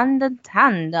of Random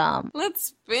Tandem? Let's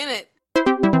spin it.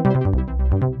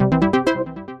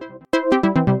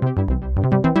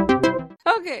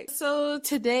 Okay, so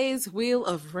today's Wheel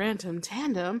of Random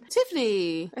Tandem.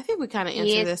 Tiffany, I think we kind of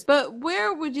answered this, but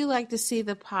where would you like to see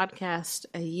the podcast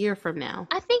a year from now?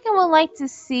 I think I would like to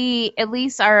see at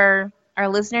least our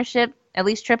listenership at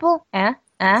least triple.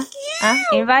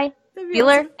 Anybody?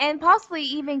 Bueller? And possibly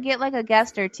even get like a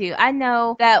guest or two. I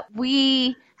know that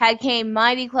we had came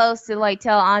mighty close to like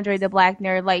tell Andre the Black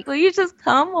Nerd, like, will you just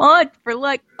come on for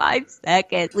like 5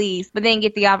 seconds at least, but then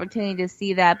get the opportunity to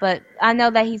see that. But I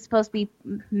know that he's supposed to be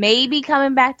maybe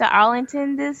coming back to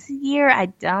Arlington this year. I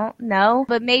don't know,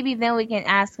 but maybe then we can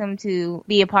ask him to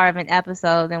be a part of an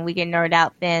episode and we can nerd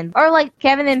out then. Or like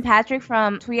Kevin and Patrick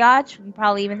from Twitch, we can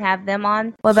probably even have them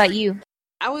on. What about you?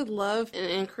 I would love an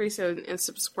increase in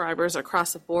subscribers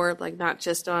across the board, like not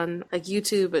just on like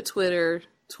YouTube, but Twitter,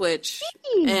 Twitch,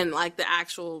 and like the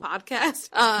actual podcast.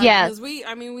 Because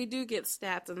we do get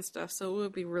stats and stuff, so it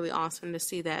would be really awesome to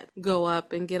see that go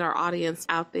up and get our audience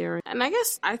out there. And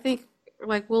I think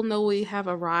like we'll know we have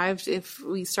arrived if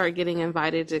we start getting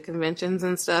invited to conventions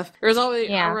and stuff. There's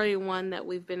already one that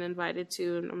we've been invited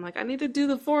to, and I'm like, I need to do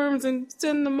the forms and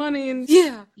send the money, and But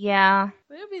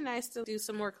it would be nice to do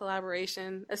some more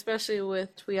collaboration, especially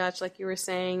with Twitch, like you were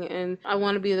saying. And I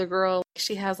Want to Be the Girl.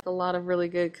 She has a lot of really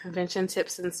good convention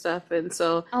tips and stuff. And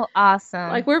so, awesome!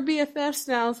 Like we're BFFs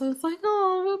now, so it's like,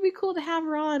 it would be cool to have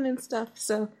her on and stuff.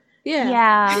 So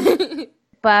But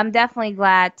I'm definitely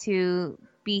glad to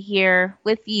be here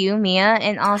with you, Mia,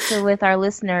 and also with our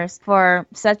listeners for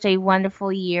such a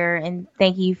wonderful year. And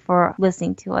thank you for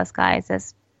listening to us, guys.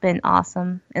 That's been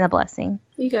awesome and a blessing.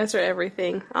 You guys are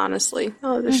everything, honestly.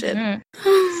 All the shit.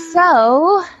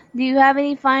 So, do you have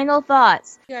any final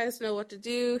thoughts? You guys know what to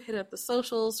do. Hit up the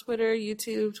socials, Twitter,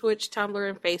 YouTube, Twitch, Tumblr,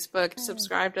 and Facebook.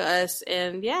 Subscribe to us.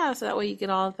 And so that way you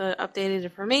get all the updated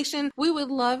information. We would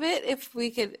love it if we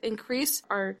could increase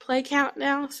our play count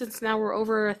now, since now we're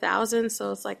over 1,000.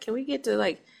 So it's like, can we get to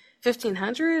like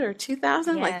 1,500 or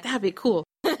 2,000? Yes. Like, that'd be cool.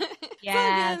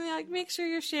 Yeah. So again, make sure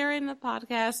you're sharing the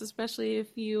podcast, especially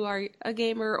if you are a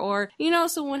gamer or,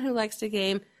 someone who likes to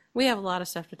game. We have a lot of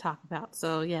stuff to talk about.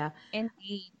 So,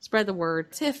 Indeed. Spread the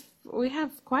word. Tiff, we have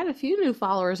quite a few new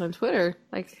followers on Twitter.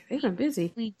 Like, they've been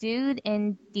busy. We do,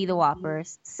 and D the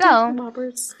Whoppers. So,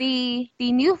 the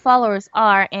new followers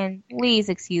are, and please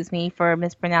excuse me for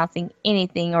mispronouncing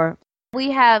anything or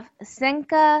We have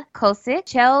Senka Kosic,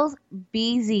 Chels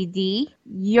BZD,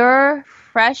 Your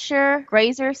Fresher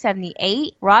Grazer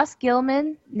 78, Ross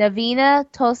Gilman, Navina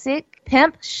Tosic,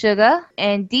 Pimp Sugar,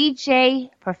 and DJ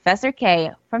Professor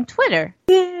K from Twitter.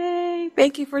 Yay!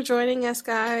 Thank you for joining us,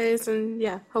 guys. And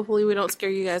yeah, hopefully we don't scare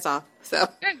you guys off. So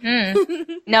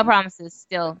no promises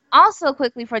still. Also,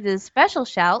 quickly for the special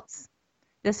shouts.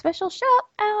 The special shout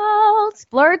outs.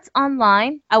 Blurts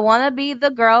Online. I Wanna Be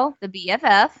the Girl, the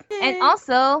BFF. Yay. And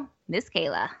also, Miss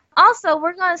Kayla. Also,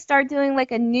 we're going to start doing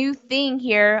like a new thing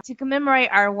here to commemorate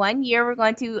our 1 year. We're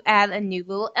going to add a new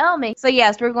little element. So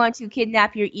yes, we're going to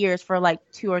kidnap your ears for like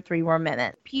 2 or 3 more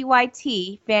minutes.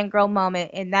 PYT, fangirl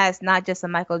moment, and that is not just a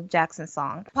Michael Jackson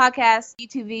song. Podcasts,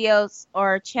 YouTube videos,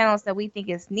 or channels that we think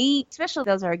is neat, especially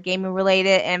those are gaming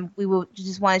related, and we will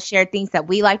just want to share things that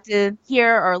we like to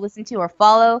hear or listen to or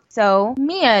follow. So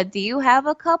Mia, do you have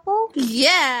a couple?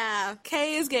 Yeah,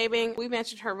 Kay is gaming. We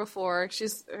mentioned her before.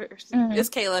 It's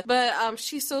Kayla. But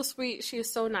she's so sweet. She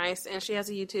is so nice. And she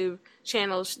has a YouTube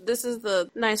channel. This is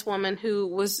the nice woman who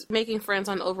was making friends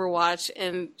on Overwatch.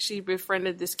 And she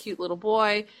befriended this cute little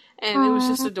boy. And Aww. It was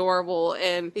just adorable.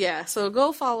 And yeah, so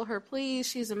go follow her, please.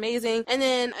 She's amazing. And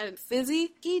then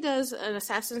Fizzy, he does an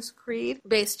Assassin's Creed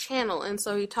based channel. And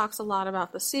so he talks a lot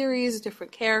about the series,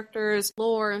 different characters,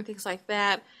 lore, and things like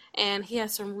that. And he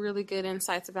has some really good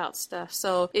insights about stuff.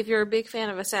 So if you're a big fan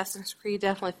of Assassin's Creed,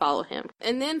 definitely follow him.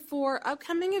 And then for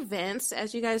upcoming events,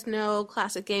 as you guys know,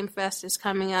 Classic Game Fest is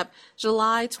coming up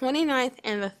July 29th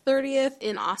and the 30th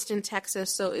in Austin,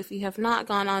 Texas. So if you have not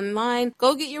gone online,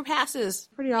 go get your passes.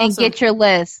 Pretty awesome. And get your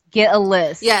list. Get a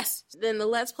list. Yes. Then the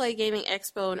Let's Play Gaming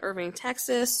Expo in Irving,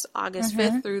 Texas, August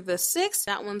 5th through the 6th.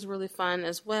 That one's really fun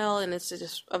as well. And it's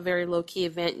just a very low-key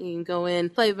event. You can go in,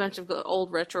 play a bunch of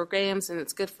old retro games, and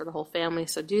it's good for the whole family,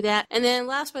 so do that. And then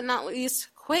last but not least,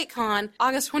 QuakeCon,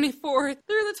 August 24th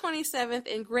through the 27th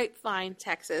in Grapevine,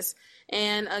 Texas.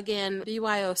 And again,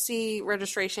 BYOC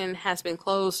registration has been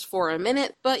closed for a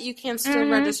minute, but you can still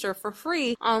register for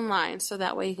free online, so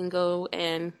that way you can go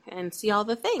and see all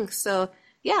the things. So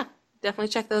yeah, definitely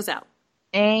check those out.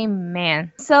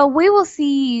 Amen. So we will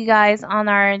see you guys on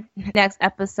our next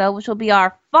episode, which will be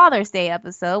our Father's Day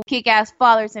episode. Kick-ass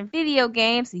fathers in video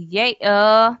games.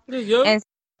 Yeah. And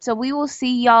so we will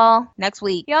see y'all next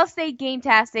week. Y'all stay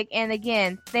game-tastic. And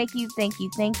again, thank you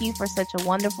for such a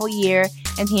wonderful year.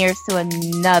 And here's to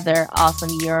another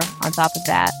awesome year on top of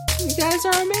that. You guys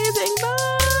are amazing.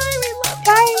 Bye. We love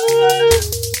you.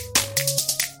 Bye.